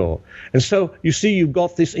insecure. And so, you see, you've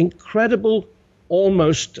got this incredible,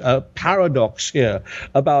 almost paradox here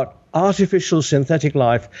about artificial synthetic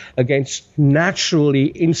life against naturally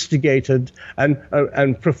instigated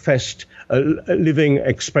and professed living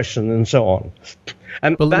expression and so on.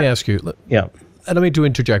 But let me ask you. Yeah. I don't mean to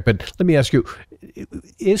interject, but let me ask you,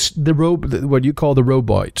 is what you call the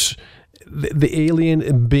robots, the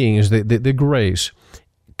alien beings, the greys,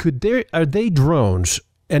 are they drones?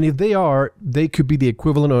 And if they are, they could be the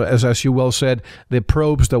equivalent of, as you well said, the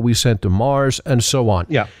probes that we sent to Mars and so on.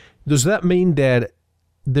 Yeah. Does that mean that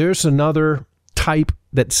there's another type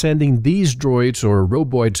that's sending these droids or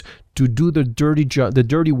robots to do the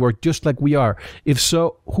dirty work just like we are? If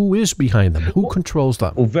so, who is behind them? Who controls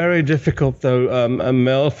them? Well, very difficult, though,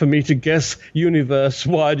 Mel, for me to guess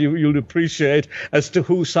universe-wide. You'll appreciate as to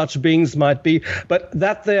who such beings might be. But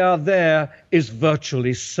that they are there is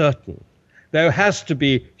virtually certain. There has to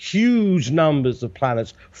be huge numbers of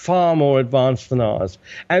planets far more advanced than ours,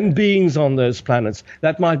 and beings on those planets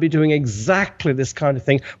that might be doing exactly this kind of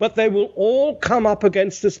thing. But they will all come up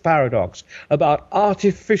against this paradox about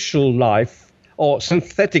artificial life, or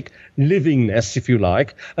synthetic livingness, if you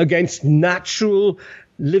like, against natural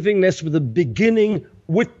livingness with a beginning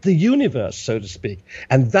with the universe, so to speak.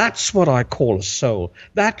 And that's what I call a soul.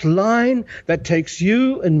 That line that takes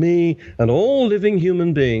you and me and all living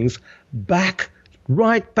human beings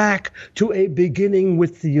right back to a beginning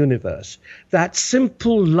with the universe. That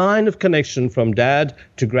simple line of connection from dad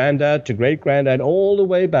to granddad to great-granddad, all the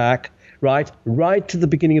way back, right to the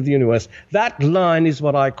beginning of the universe. That line is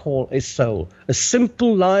what I call a soul. A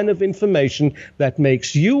simple line of information that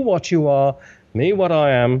makes you what you are, me what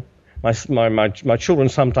I am. My children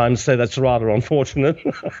sometimes say that's rather unfortunate.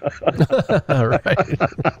 Right.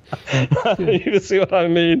 You see what I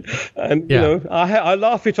mean? And yeah. I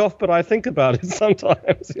laugh it off, but I think about it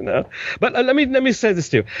sometimes. But let me say this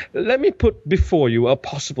to you. Let me put before you a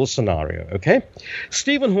possible scenario. Okay,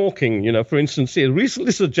 Stephen Hawking, for instance, he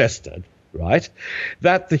recently suggested, right,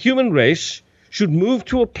 that the human race should move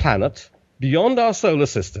to a planet beyond our solar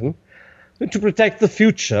system to protect the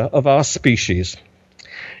future of our species.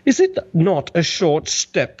 Is it not a short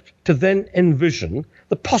step to then envision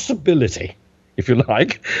the possibility, if you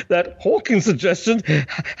like, that Hawking's suggestion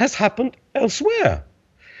has happened elsewhere?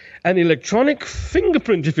 An electronic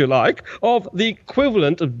fingerprint, if you like, of the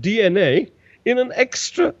equivalent of DNA in an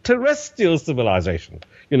extraterrestrial civilization,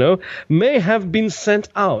 may have been sent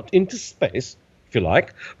out into space, if you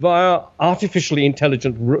like, via artificially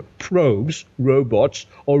intelligent probes, robots,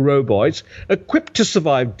 or roboids equipped to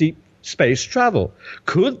survive deep space travel.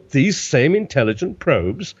 Could these same intelligent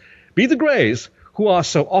probes be the Greys, who are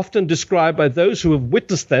so often described by those who have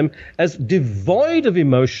witnessed them as devoid of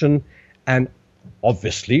emotion and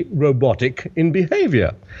obviously robotic in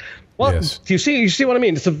behavior? Well, yes. You see what I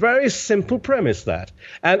mean? It's a very simple premise, that.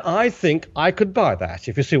 And I think I could buy that,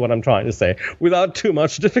 if you see what I'm trying to say, without too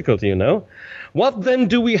much difficulty, What then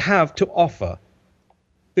do we have to offer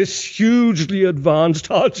this hugely advanced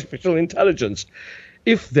artificial intelligence?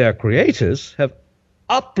 If their creators have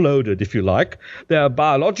uploaded, if you like, their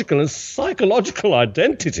biological and psychological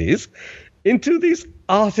identities into these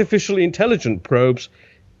artificially intelligent probes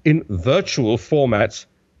in virtual formats,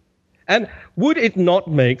 and would it not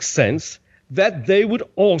make sense that they would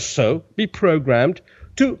also be programmed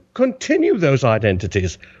to continue those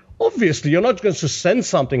identities? Obviously, you're not going to send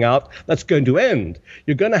something out that's going to end.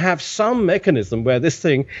 You're going to have some mechanism where this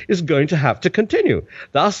thing is going to have to continue.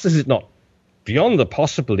 Thus, is it not beyond the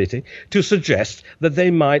possibility, to suggest that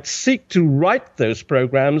they might seek to write those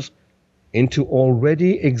programs into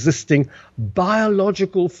already existing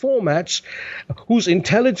biological formats whose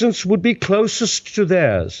intelligence would be closest to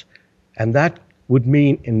theirs. And that would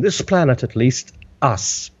mean, in this planet at least,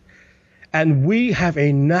 us. And we have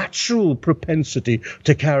a natural propensity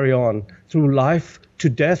to carry on through life to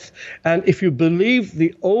death. And if you believe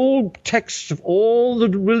the old texts of all the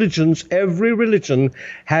religions, every religion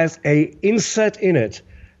has an insert in it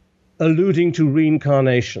alluding to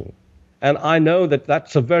reincarnation. And I know that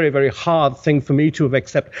that's a very, very hard thing for me to have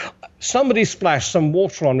accepted. Somebody splashed some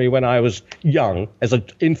water on me when I was young, as an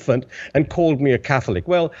infant, and called me a Catholic.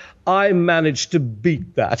 Well, I managed to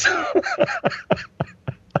beat that.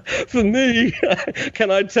 For me, can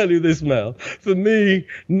I tell you this, Mel? For me,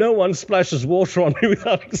 no one splashes water on me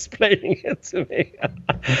without explaining it to me.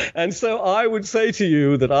 And so I would say to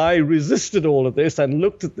you that I resisted all of this and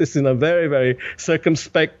looked at this in a very, very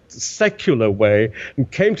circumspect, secular way, and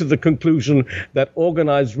came to the conclusion that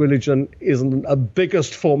organized religion is a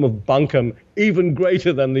biggest form of bunkum, even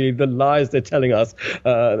greater than the lies they're telling us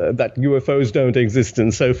that UFOs don't exist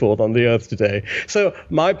and so forth on the earth today. So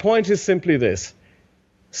my point is simply this.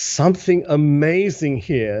 Something amazing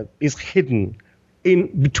here is hidden in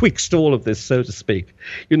betwixt all of this, so to speak.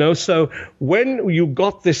 So when you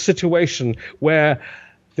got this situation where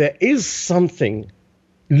there is something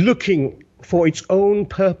looking for its own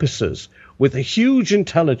purposes with a huge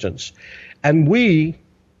intelligence, and we,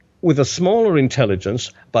 with a smaller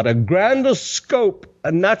intelligence, but a grander scope,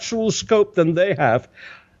 a natural scope than they have,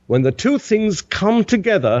 when the two things come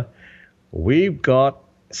together, we've got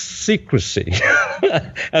secrecy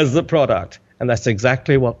as the product. And that's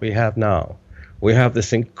exactly what we have now. We have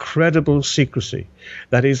this incredible secrecy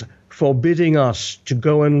that is forbidding us to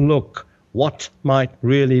go and look what might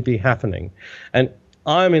really be happening. And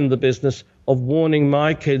I'm in the business of warning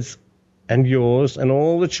my kids and yours and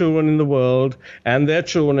all the children in the world and their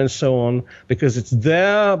children and so on, because it's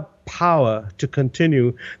their power to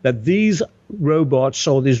continue that these robots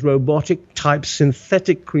or these robotic type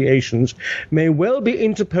synthetic creations may well be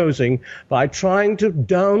interposing by trying to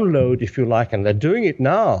download, if you like, and they're doing it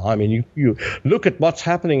now. I mean, you look at what's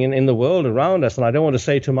happening in the world around us, and I don't want to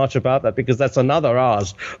say too much about that because that's another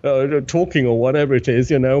hour's talking or whatever it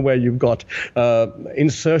is, where you've got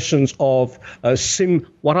insertions of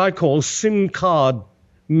what I call SIM card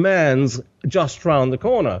man's just round the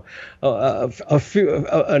corner.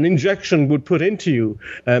 An injection would put into you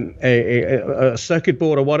a circuit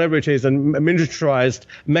board or whatever it is, a miniaturized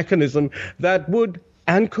mechanism that would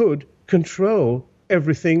and could control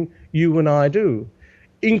everything you and I do,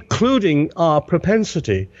 including our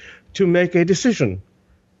propensity to make a decision.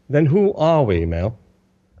 Then who are we, Mel?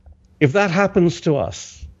 If that happens to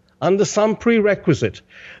us under some prerequisite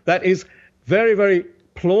that is very, very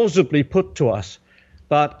plausibly put to us,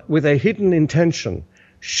 but with a hidden intention,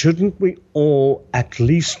 shouldn't we all at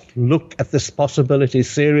least look at this possibility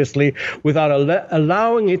seriously without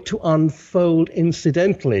allowing it to unfold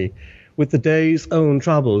incidentally with the day's own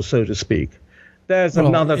troubles, so to speak? There's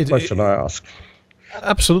another question I ask.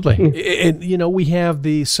 Absolutely. We have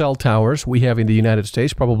the cell towers we have in the United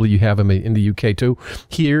States. Probably you have them in the UK too.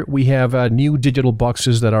 Here we have new digital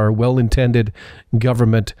boxes that are well-intended.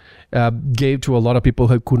 Government gave to a lot of people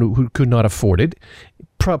who could not afford it,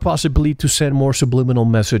 possibly to send more subliminal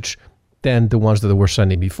message than the ones that they were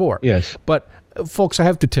sending before. Yes. But folks, I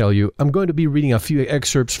have to tell you, I'm going to be reading a few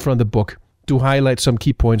excerpts from the book to highlight some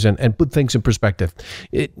key points and put things in perspective.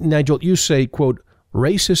 Nigel, you say, quote,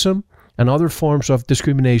 racism and other forms of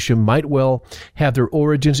discrimination might well have their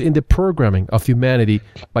origins in the programming of humanity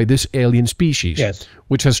by this alien species, yes,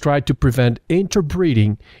 which has tried to prevent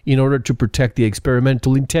interbreeding in order to protect the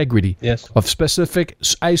experimental integrity yes, of specific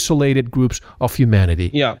isolated groups of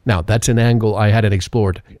humanity. Yeah. Now, that's an angle I hadn't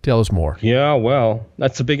explored. Tell us more. Yeah, well,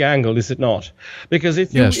 that's a big angle, is it not? Because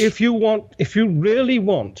if you really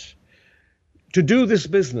want to do this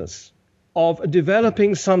business of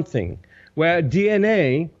developing something where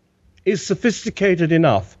DNA is sophisticated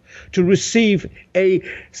enough to receive a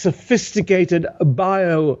sophisticated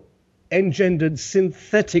bio-engendered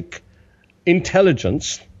synthetic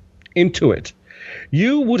intelligence into it,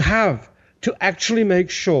 you would have to actually make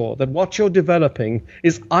sure that what you're developing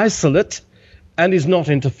is isolate and is not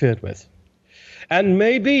interfered with. And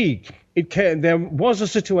maybe there was a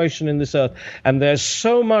situation in this earth, and there's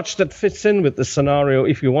so much that fits in with this scenario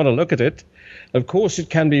if you want to look at it. Of course, it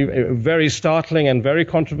can be very startling and very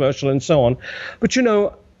controversial and so on. But,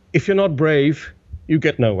 if you're not brave, you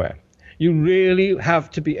get nowhere. You really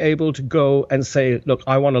have to be able to go and say, look,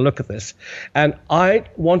 I want to look at this. And I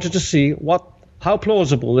wanted to see what how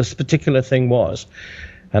plausible this particular thing was.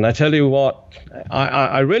 And I tell you what,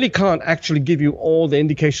 I really can't actually give you all the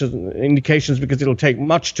indications because it'll take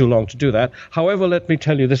much too long to do that. However, let me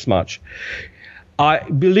tell you this much. I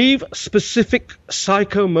believe specific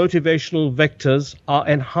psychomotivational vectors are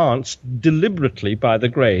enhanced deliberately by the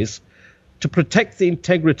Greys to protect the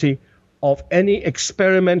integrity of any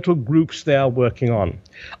experimental groups they are working on.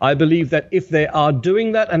 I believe that if they are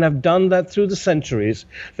doing that and have done that through the centuries,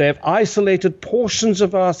 they have isolated portions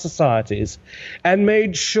of our societies and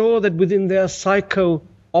made sure that within their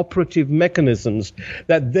psycho-operative mechanisms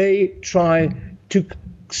that they try to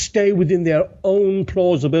stay within their own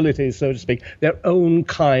plausibility, so to speak, their own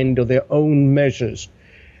kind or their own measures.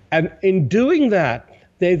 And in doing that,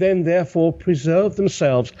 they then therefore preserve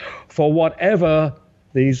themselves for whatever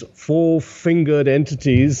these four-fingered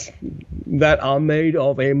entities that are made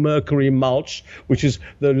of a mercury mulch, which is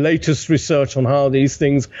the latest research on how these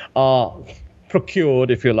things are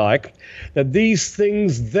procured, if you like, that these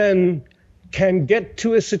things then can get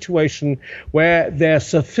to a situation where their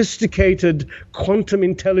sophisticated quantum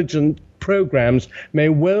intelligent programs may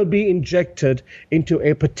well be injected into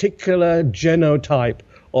a particular genotype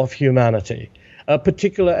of humanity. A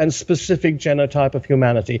particular and specific genotype of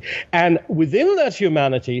humanity. And within that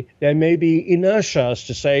humanity, there may be inertias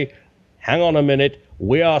to say, hang on a minute,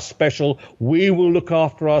 we are special, we will look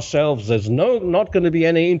after ourselves, there's not going to be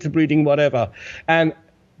any interbreeding, whatever. And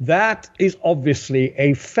that is obviously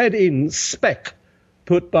a fed-in spec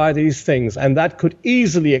put by these things, and that could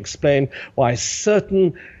easily explain why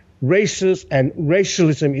certain races and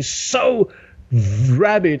racialism is so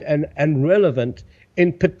rabid and relevant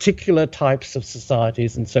in particular types of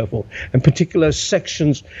societies and so forth, and particular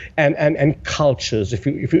sections and cultures, if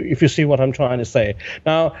you see what I'm trying to say.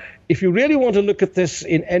 Now, if you really want to look at this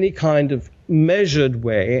in any kind of measured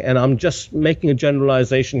way, and I'm just making a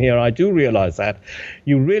generalization here, I do realize that,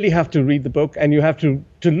 you really have to read the book, and you have to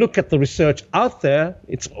look at the research out there.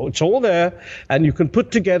 It's all there, and you can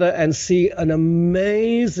put together and see an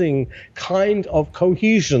amazing kind of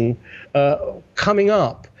cohesion coming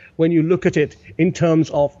up when you look at it in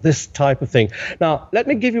terms of this type of thing. Now, let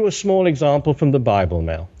me give you a small example from the Bible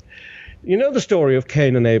now. You know the story of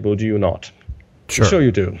Cain and Abel, do you not? Sure. Sure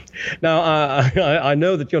you do. Now, I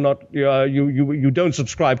know that you don't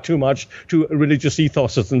subscribe too much to religious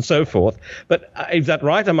ethoses and so forth, but is that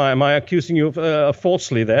right? Am I accusing you of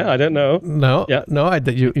falsely there? I don't know. No, yeah. No,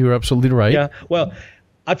 you're absolutely right. Yeah. Well,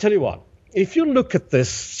 I'll tell you what. If you look at this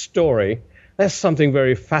story, there's something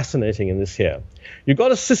very fascinating in this here. You've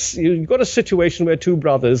got a situation where two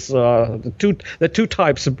brothers, there are two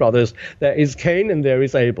types of brothers. There is Cain and there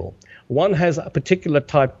is Abel. One has a particular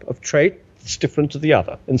type of trait that's different to the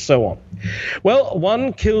other, and so on. Well,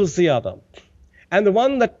 one kills the other, and the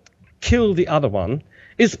one that killed the other one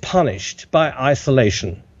is punished by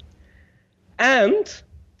isolation. And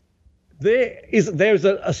there's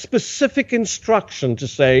a specific instruction to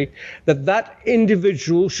say that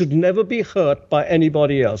individual should never be hurt by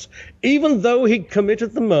anybody else. Even though he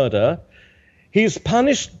committed the murder, he's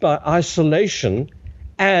punished by isolation,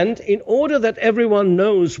 and in order that everyone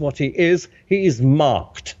knows what he is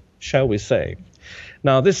marked, shall we say.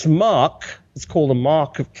 Now, this mark, it's called the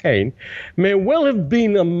mark of Cain, may well have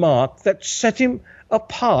been a mark that set him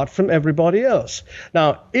apart from everybody else.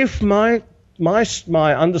 Now, if my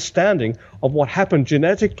understanding of what happened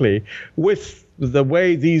genetically with the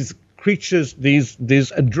way these creatures, these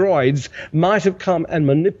droids, might have come and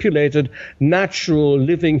manipulated natural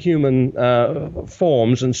living human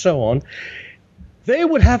forms and so on, they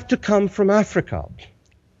would have to come from Africa.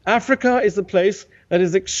 Africa is a place that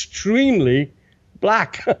is extremely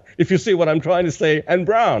black, if you see what I'm trying to say, and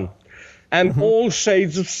brown, and all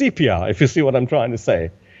shades of sepia, if you see what I'm trying to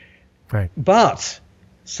say. Right. But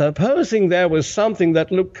supposing there was something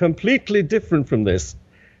that looked completely different from this,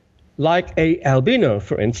 like a albino,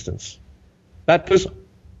 for instance, that was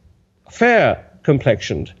fair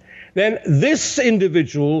complexioned, then this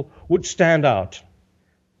individual would stand out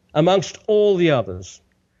amongst all the others.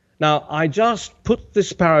 Now, I just put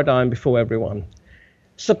this paradigm before everyone.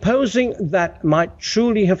 Supposing that might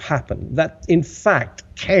truly have happened, that in fact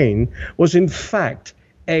Cain was in fact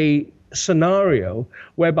a scenario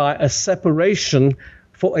whereby a separation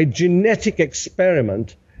for a genetic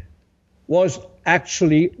experiment was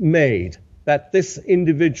actually made, that this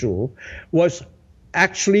individual was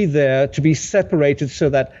actually there to be separated so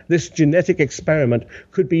that this genetic experiment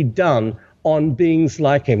could be done on beings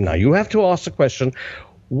like him. Now, you have to ask the question,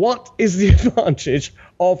 what is the advantage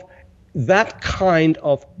of that kind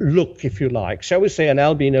of look, if you like? Shall we say an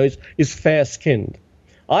albino is fair-skinned?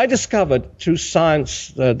 I discovered through science,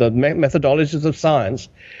 the methodologies of science,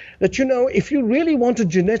 that, if you really want to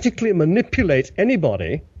genetically manipulate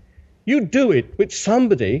anybody, you do it with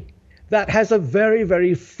somebody that has a very,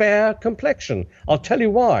 very fair complexion. I'll tell you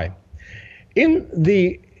why.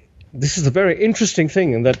 This is a very interesting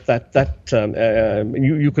thing, and that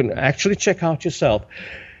you can actually check out yourself.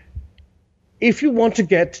 If you want to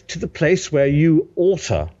get to the place where you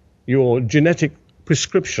alter your genetic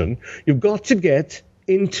prescription, you've got to get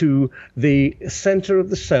into the center of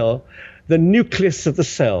the cell, the nucleus of the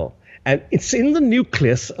cell. And it's in the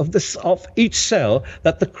nucleus of each cell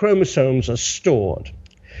that the chromosomes are stored.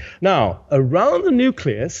 Now, around the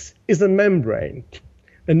nucleus is a membrane,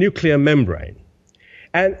 a nuclear membrane.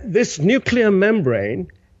 And this nuclear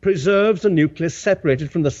membrane preserves the nucleus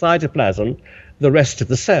separated from the cytoplasm, the rest of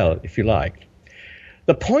the cell, if you like.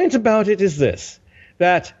 The point about it is this,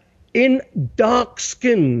 that in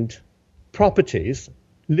dark-skinned properties,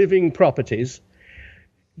 living properties,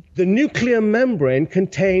 the nuclear membrane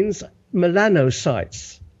contains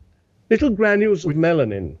melanocytes, little granules of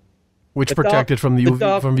melanin. Which protected from the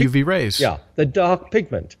UV rays. Yeah, the dark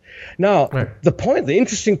pigment. Now, the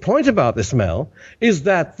interesting point about this, Mel, is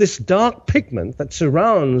that this dark pigment that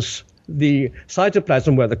surrounds the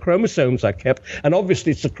cytoplasm where the chromosomes are kept, and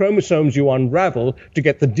obviously it's the chromosomes you unravel to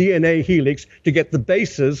get the DNA helix, to get the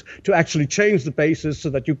bases, to actually change the bases so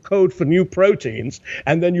that you code for new proteins,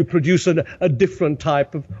 and then you produce a different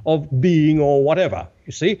type of being or whatever,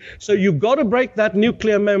 you see? So you've got to break that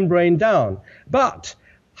nuclear membrane down. But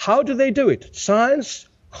how do they do it? Science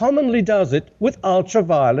commonly does it with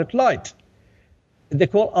ultraviolet light. They're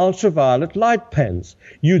called ultraviolet light pens.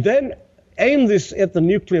 You then aim this at the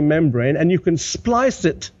nuclear membrane, and you can splice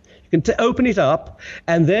it. You can open it up,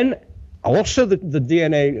 and then also the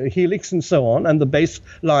DNA helix and so on, and the base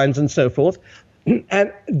lines and so forth,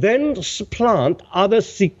 and then supplant other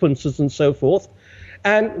sequences and so forth,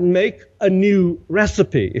 and make a new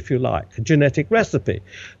recipe, if you like, a genetic recipe.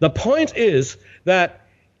 The point is that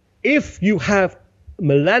if you have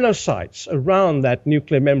melanocytes around that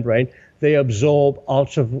nuclear membrane, they absorb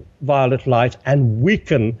ultraviolet light and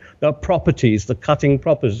weaken the properties, the cutting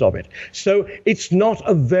properties of it. So it's not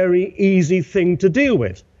a very easy thing to deal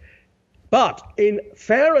with. But in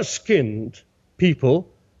fairer-skinned people,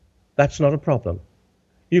 that's not a problem.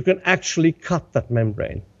 You can actually cut that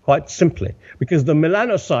membrane, quite simply, because the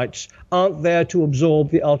melanocytes aren't there to absorb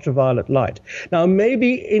the ultraviolet light. Now,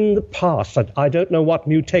 maybe in the past, I don't know what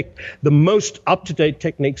the most up-to-date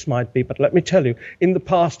techniques might be, but let me tell you, in the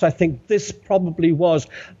past, I think this probably was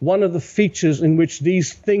one of the features in which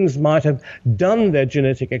these things might have done their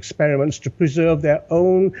genetic experiments to preserve their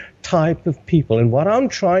own type of people. And what I'm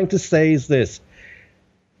trying to say is this: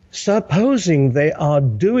 supposing they are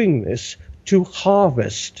doing this to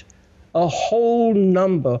harvest a whole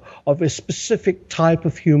number of a specific type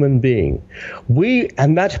of human being.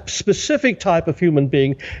 And that specific type of human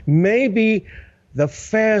being may be the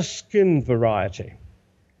fair-skinned variety,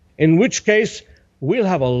 in which case we'll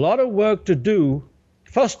have a lot of work to do,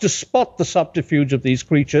 first to spot the subterfuge of these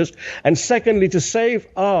creatures, and secondly to save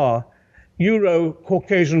our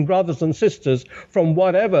Euro-Caucasian brothers and sisters from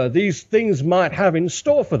whatever these things might have in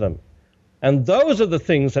store for them. And those are the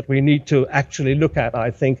things that we need to actually look at, I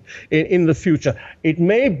think, in the future. It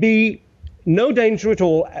may be no danger at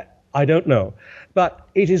all, I don't know. But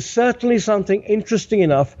it is certainly something interesting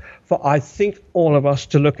enough for, I think, all of us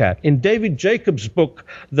to look at. In David Jacobs' book,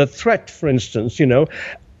 The Threat, for instance, there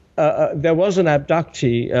was an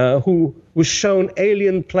abductee who was shown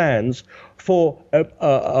alien plans for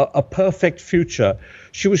a perfect future.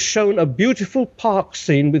 She was shown a beautiful park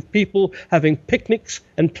scene with people having picnics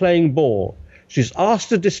and playing ball. She's asked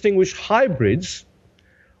to distinguish hybrids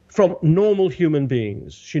from normal human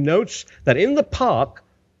beings. She notes that in the park,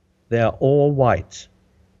 they are all white.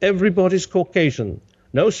 Everybody's Caucasian.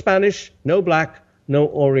 No Spanish, no black, no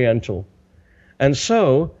Oriental. And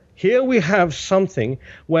so here we have something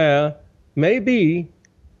where maybe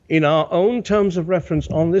in our own terms of reference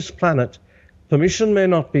on this planet, permission may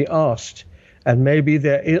not be asked, and maybe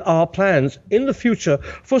there are plans in the future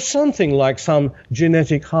for something like some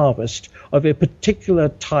genetic harvest of a particular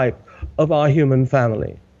type of our human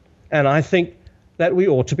family. And I think that we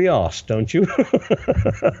ought to be asked, don't you?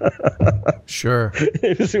 Sure.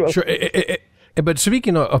 Sure. But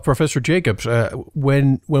speaking of Professor Jacobs,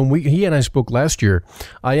 when he and I spoke last year,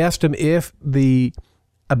 I asked him if the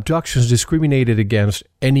abductions discriminated against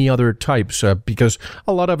any other types, because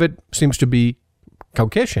a lot of it seems to be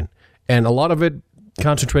Caucasian, and a lot of it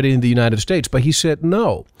concentrated in the United States. But he said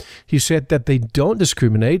no. He said that they don't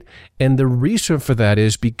discriminate, and the reason for that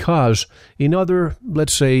is because in other,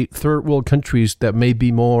 let's say, third world countries that may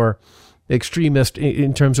be more extremist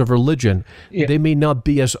in terms of religion, they may not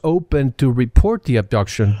be as open to report the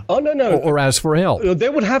abduction. Oh no! Or ask for help. They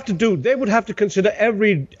would have to consider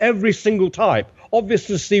every single type,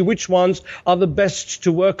 obviously, to see which ones are the best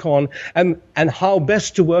to work on and how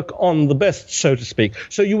best to work on the best, so to speak.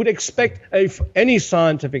 So you would expect any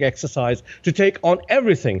scientific exercise to take on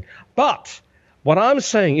everything. But what I'm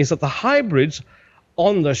saying is that the hybrids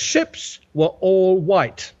on the ships were all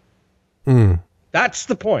white. That's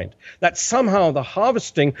the point. That somehow the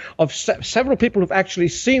harvesting of several people who've actually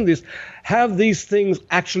seen this have these things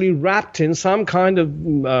actually wrapped in some kind of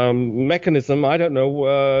mechanism. I don't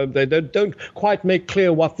know. They don't quite make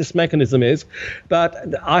clear what this mechanism is.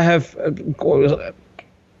 But I have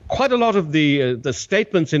quite a lot of the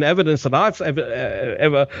statements in evidence that I've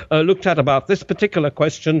ever looked at about this particular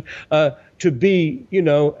question to be,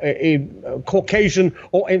 a Caucasian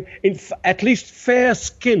or in at least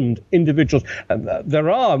fair-skinned individuals. There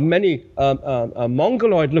are many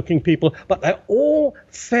Mongoloid-looking people, but they're all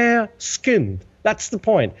fair-skinned. That's the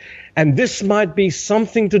point. And this might be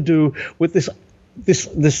something to do with this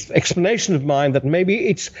explanation of mine, that maybe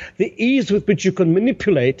it's the ease with which you can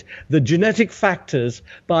manipulate the genetic factors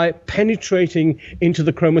by penetrating into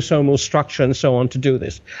the chromosomal structure and so on to do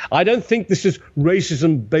this. I don't think this is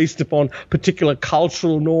racism based upon particular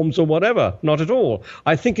cultural norms or whatever, not at all.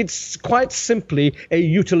 I think it's quite simply a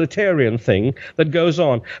utilitarian thing that goes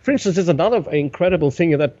on. For instance, there's another incredible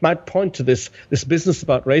thing that might point to this business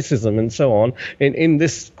about racism and so on in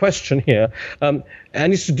this question here, and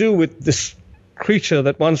it's to do with this creature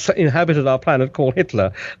that once inhabited our planet called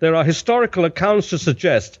Hitler. There are historical accounts to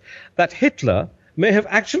suggest that Hitler may have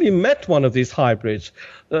actually met one of these hybrids.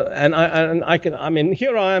 Here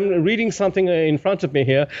I am reading something in front of me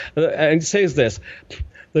here, and it says this.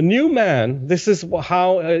 The new man, this is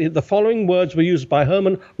how the following words were used by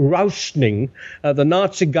Hermann Rauschning, the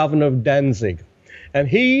Nazi governor of Danzig. And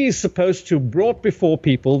he is supposed to have brought before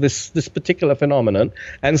people this particular phenomenon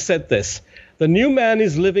and said this: the new man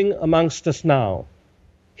is living amongst us now.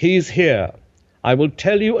 He's here. I will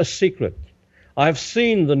tell you a secret. I've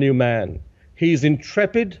seen the new man. He's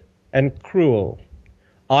intrepid and cruel.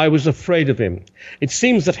 I was afraid of him. It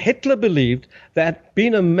seems that Hitler believed that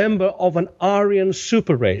being a member of an Aryan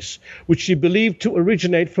super race, which he believed to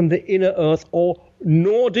originate from the inner earth or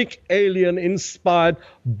Nordic alien-inspired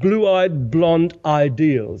blue-eyed blonde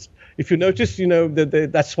ideals. If you notice,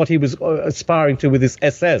 that's what he was aspiring to with his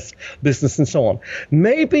SS business and so on.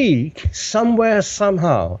 Maybe somewhere,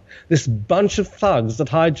 somehow, this bunch of thugs that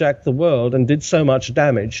hijacked the world and did so much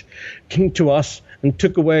damage came to us and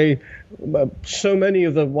took away so many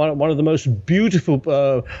of one of the most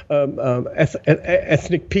beautiful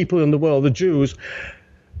ethnic people in the world, the Jews,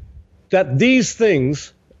 that these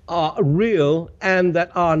things are real and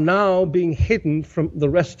that are now being hidden from the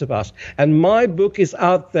rest of us. And my book is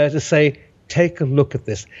out there to say, take a look at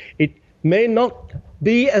this. It may not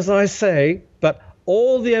be as I say, but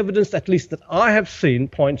all the evidence, at least that I have seen,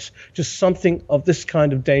 points to something of this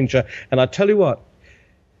kind of danger. And I tell you what,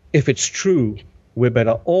 if it's true, we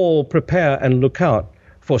better all prepare and look out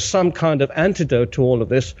for some kind of antidote to all of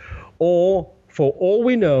this, or for all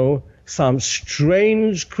we know, some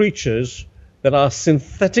strange creatures that are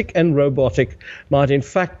synthetic and robotic might in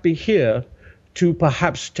fact be here to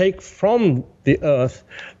perhaps take from the earth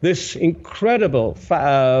this incredible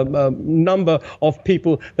number of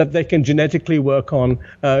people that they can genetically work on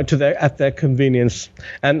at their convenience.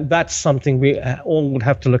 And that's something we all would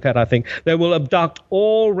have to look at, I think. They will abduct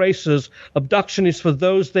all races. Abduction is for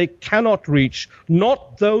those they cannot reach,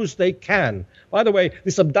 not those they can. By the way,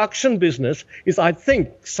 this abduction business is, I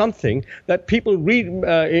think, something that people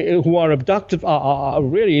who are abducted are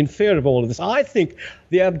really in fear of all of this. I think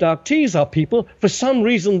the abductees are people, for some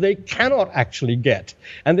reason, they cannot actually get.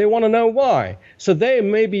 And they want to know why. So they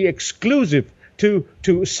may be exclusive to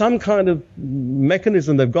some kind of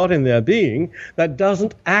mechanism they've got in their being that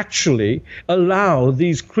doesn't actually allow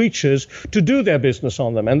these creatures to do their business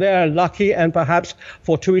on them. And they are lucky and perhaps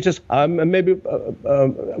fortuitous, maybe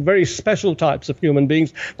very special types of human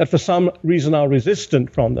beings that for some reason are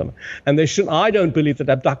resistant from them. And I don't believe that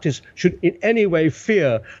abductors should in any way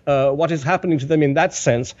fear what is happening to them in that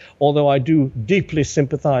sense, although I do deeply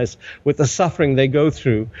sympathize with the suffering they go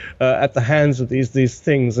through at the hands of these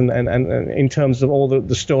things and in terms of all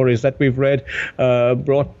the stories that we've read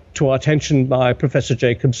brought to our attention by Professor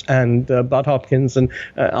Jacobs and Bud Hopkins and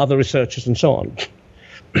other researchers and so on.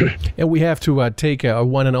 And we have to take a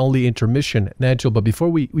one and only intermission, Nigel. But before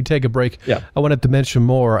we take a break, I wanted to mention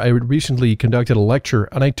more. I recently conducted a lecture,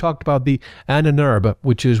 and I talked about the Ahnenerbe,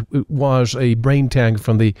 which was a brain tank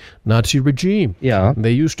from the Nazi regime. Yeah.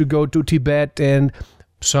 They used to go to Tibet and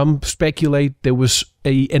Some speculate there was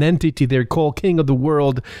an entity there called King of the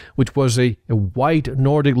World, which was a white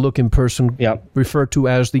Nordic-looking person referred to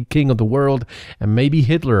as the King of the World, and maybe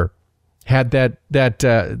Hitler had that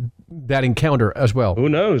encounter as well. Who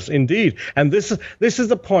knows? Indeed, and this is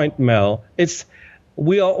the point, Mel.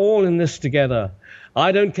 We are all in this together.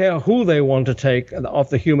 I don't care who they want to take of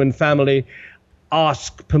the human family.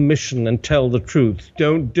 Ask permission and tell the truth.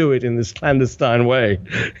 Don't do it in this clandestine way,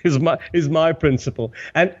 is my principle.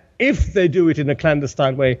 And if they do it in a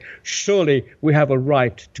clandestine way, surely we have a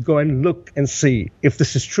right to go and look and see if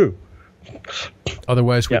this is true.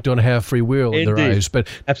 Otherwise, we don't have free will in their eyes. But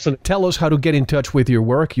absolutely. Tell us how to get in touch with your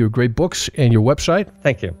work, your great books, and your website.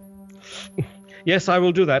 Thank you. Yes, I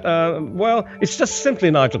will do that. Well, it's just simply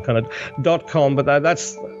nigelkerner.com, but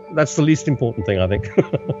that's the least important thing, I think.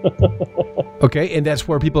 Okay, and that's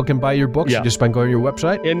where people can buy your books, just by going to your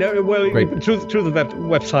website? Yeah, no, well, through the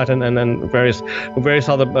website and then various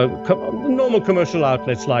other normal commercial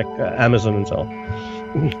outlets like Amazon and so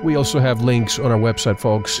on. We also have links on our website,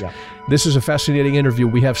 folks. Yeah. This is a fascinating interview.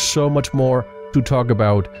 We have so much more to talk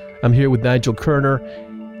about. I'm here with Nigel Kerner.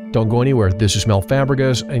 Don't go anywhere. This is Mel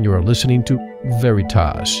Fabregas, and you are listening to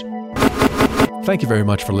Veritas. Thank you very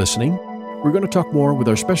much for listening. We're going to talk more with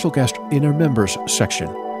our special guest in our members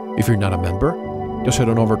section. If you're not a member, just head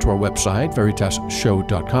on over to our website,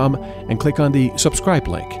 veritasshow.com, and click on the subscribe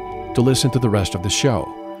link to listen to the rest of the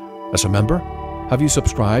show. As a member, have you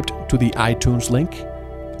subscribed to the iTunes link?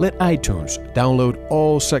 Let iTunes download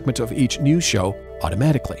all segments of each news show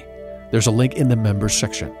automatically. There's a link in the members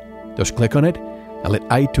section. Just click on it and let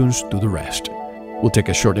iTunes do the rest. We'll take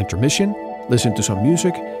a short intermission, listen to some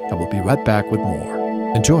music, and we'll be right back with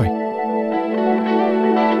more. Enjoy.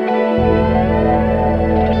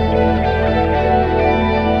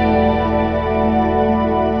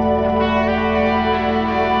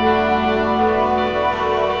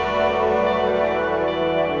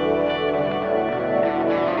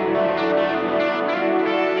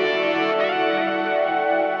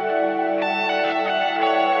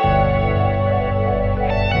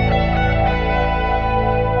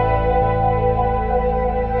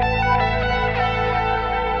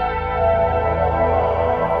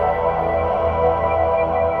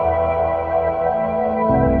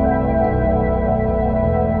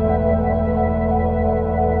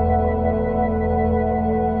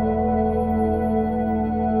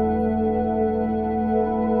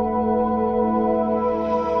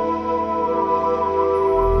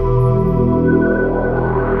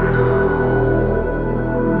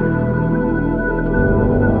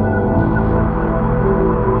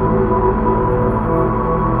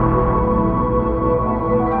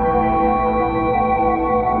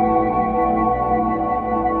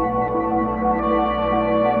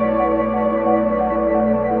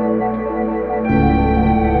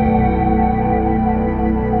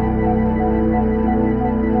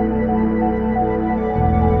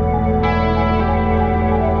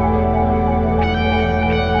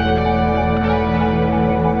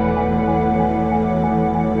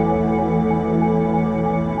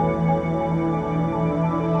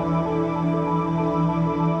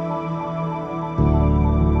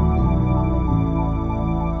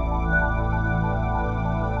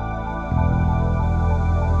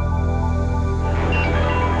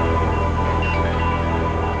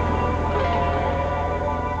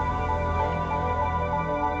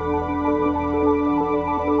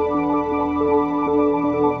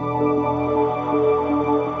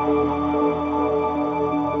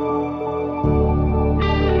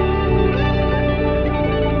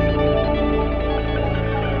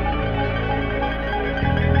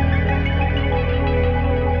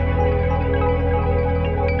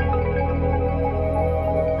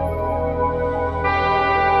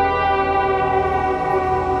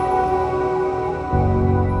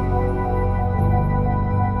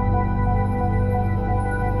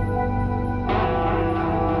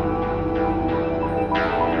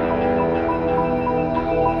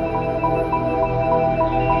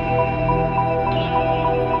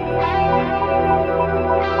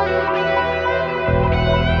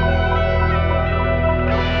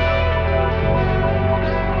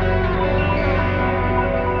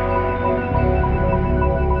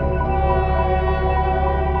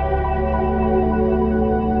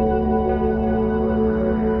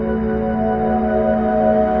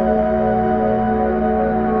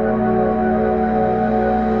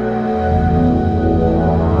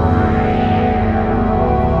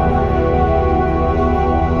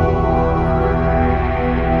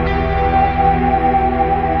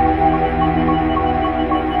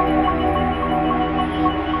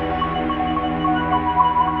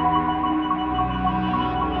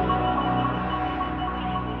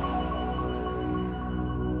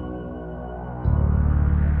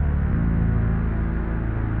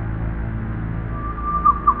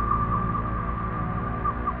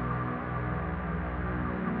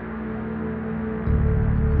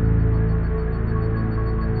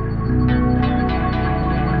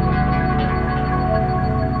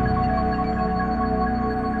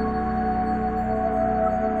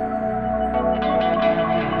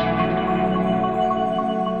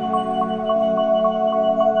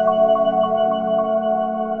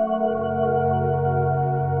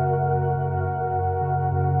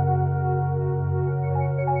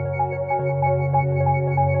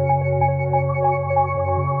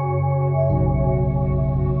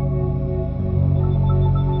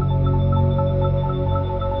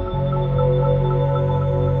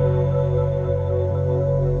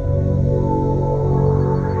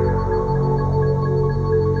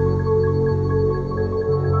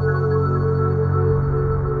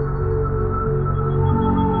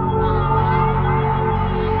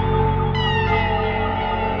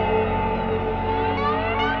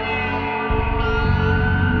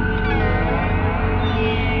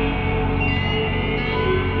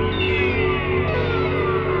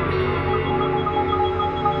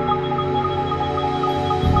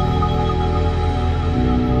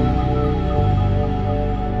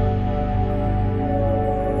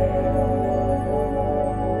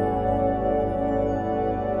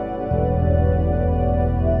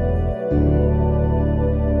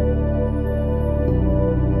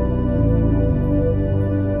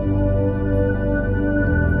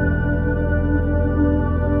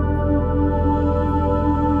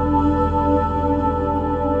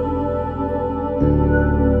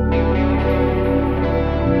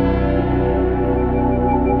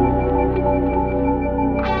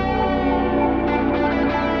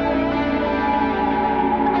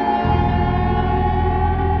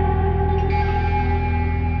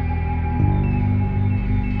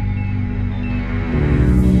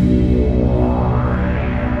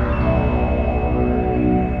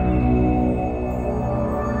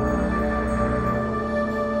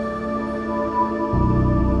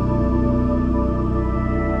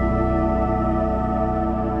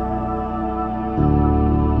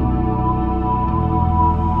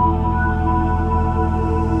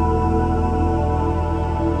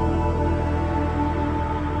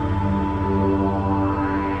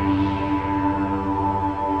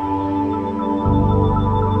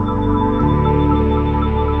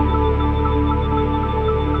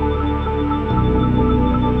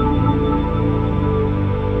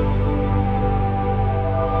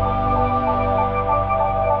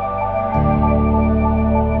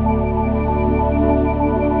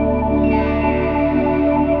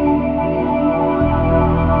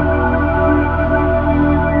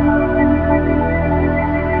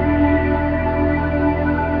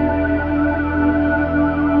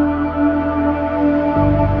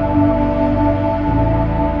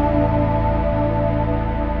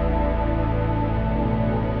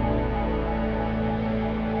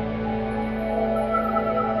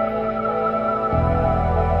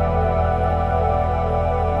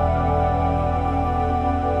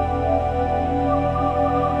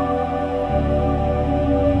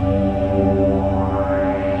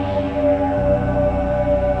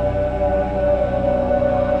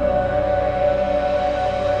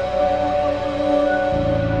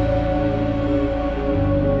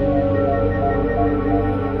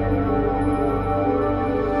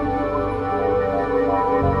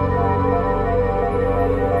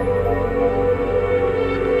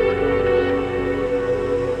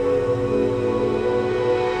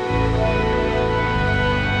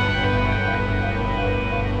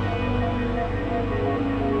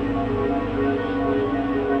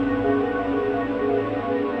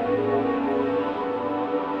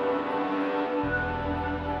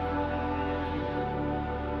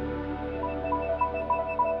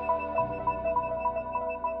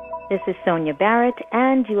 This is Sonia Barrett,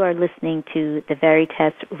 and you are listening to the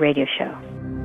Veritas Radio Show.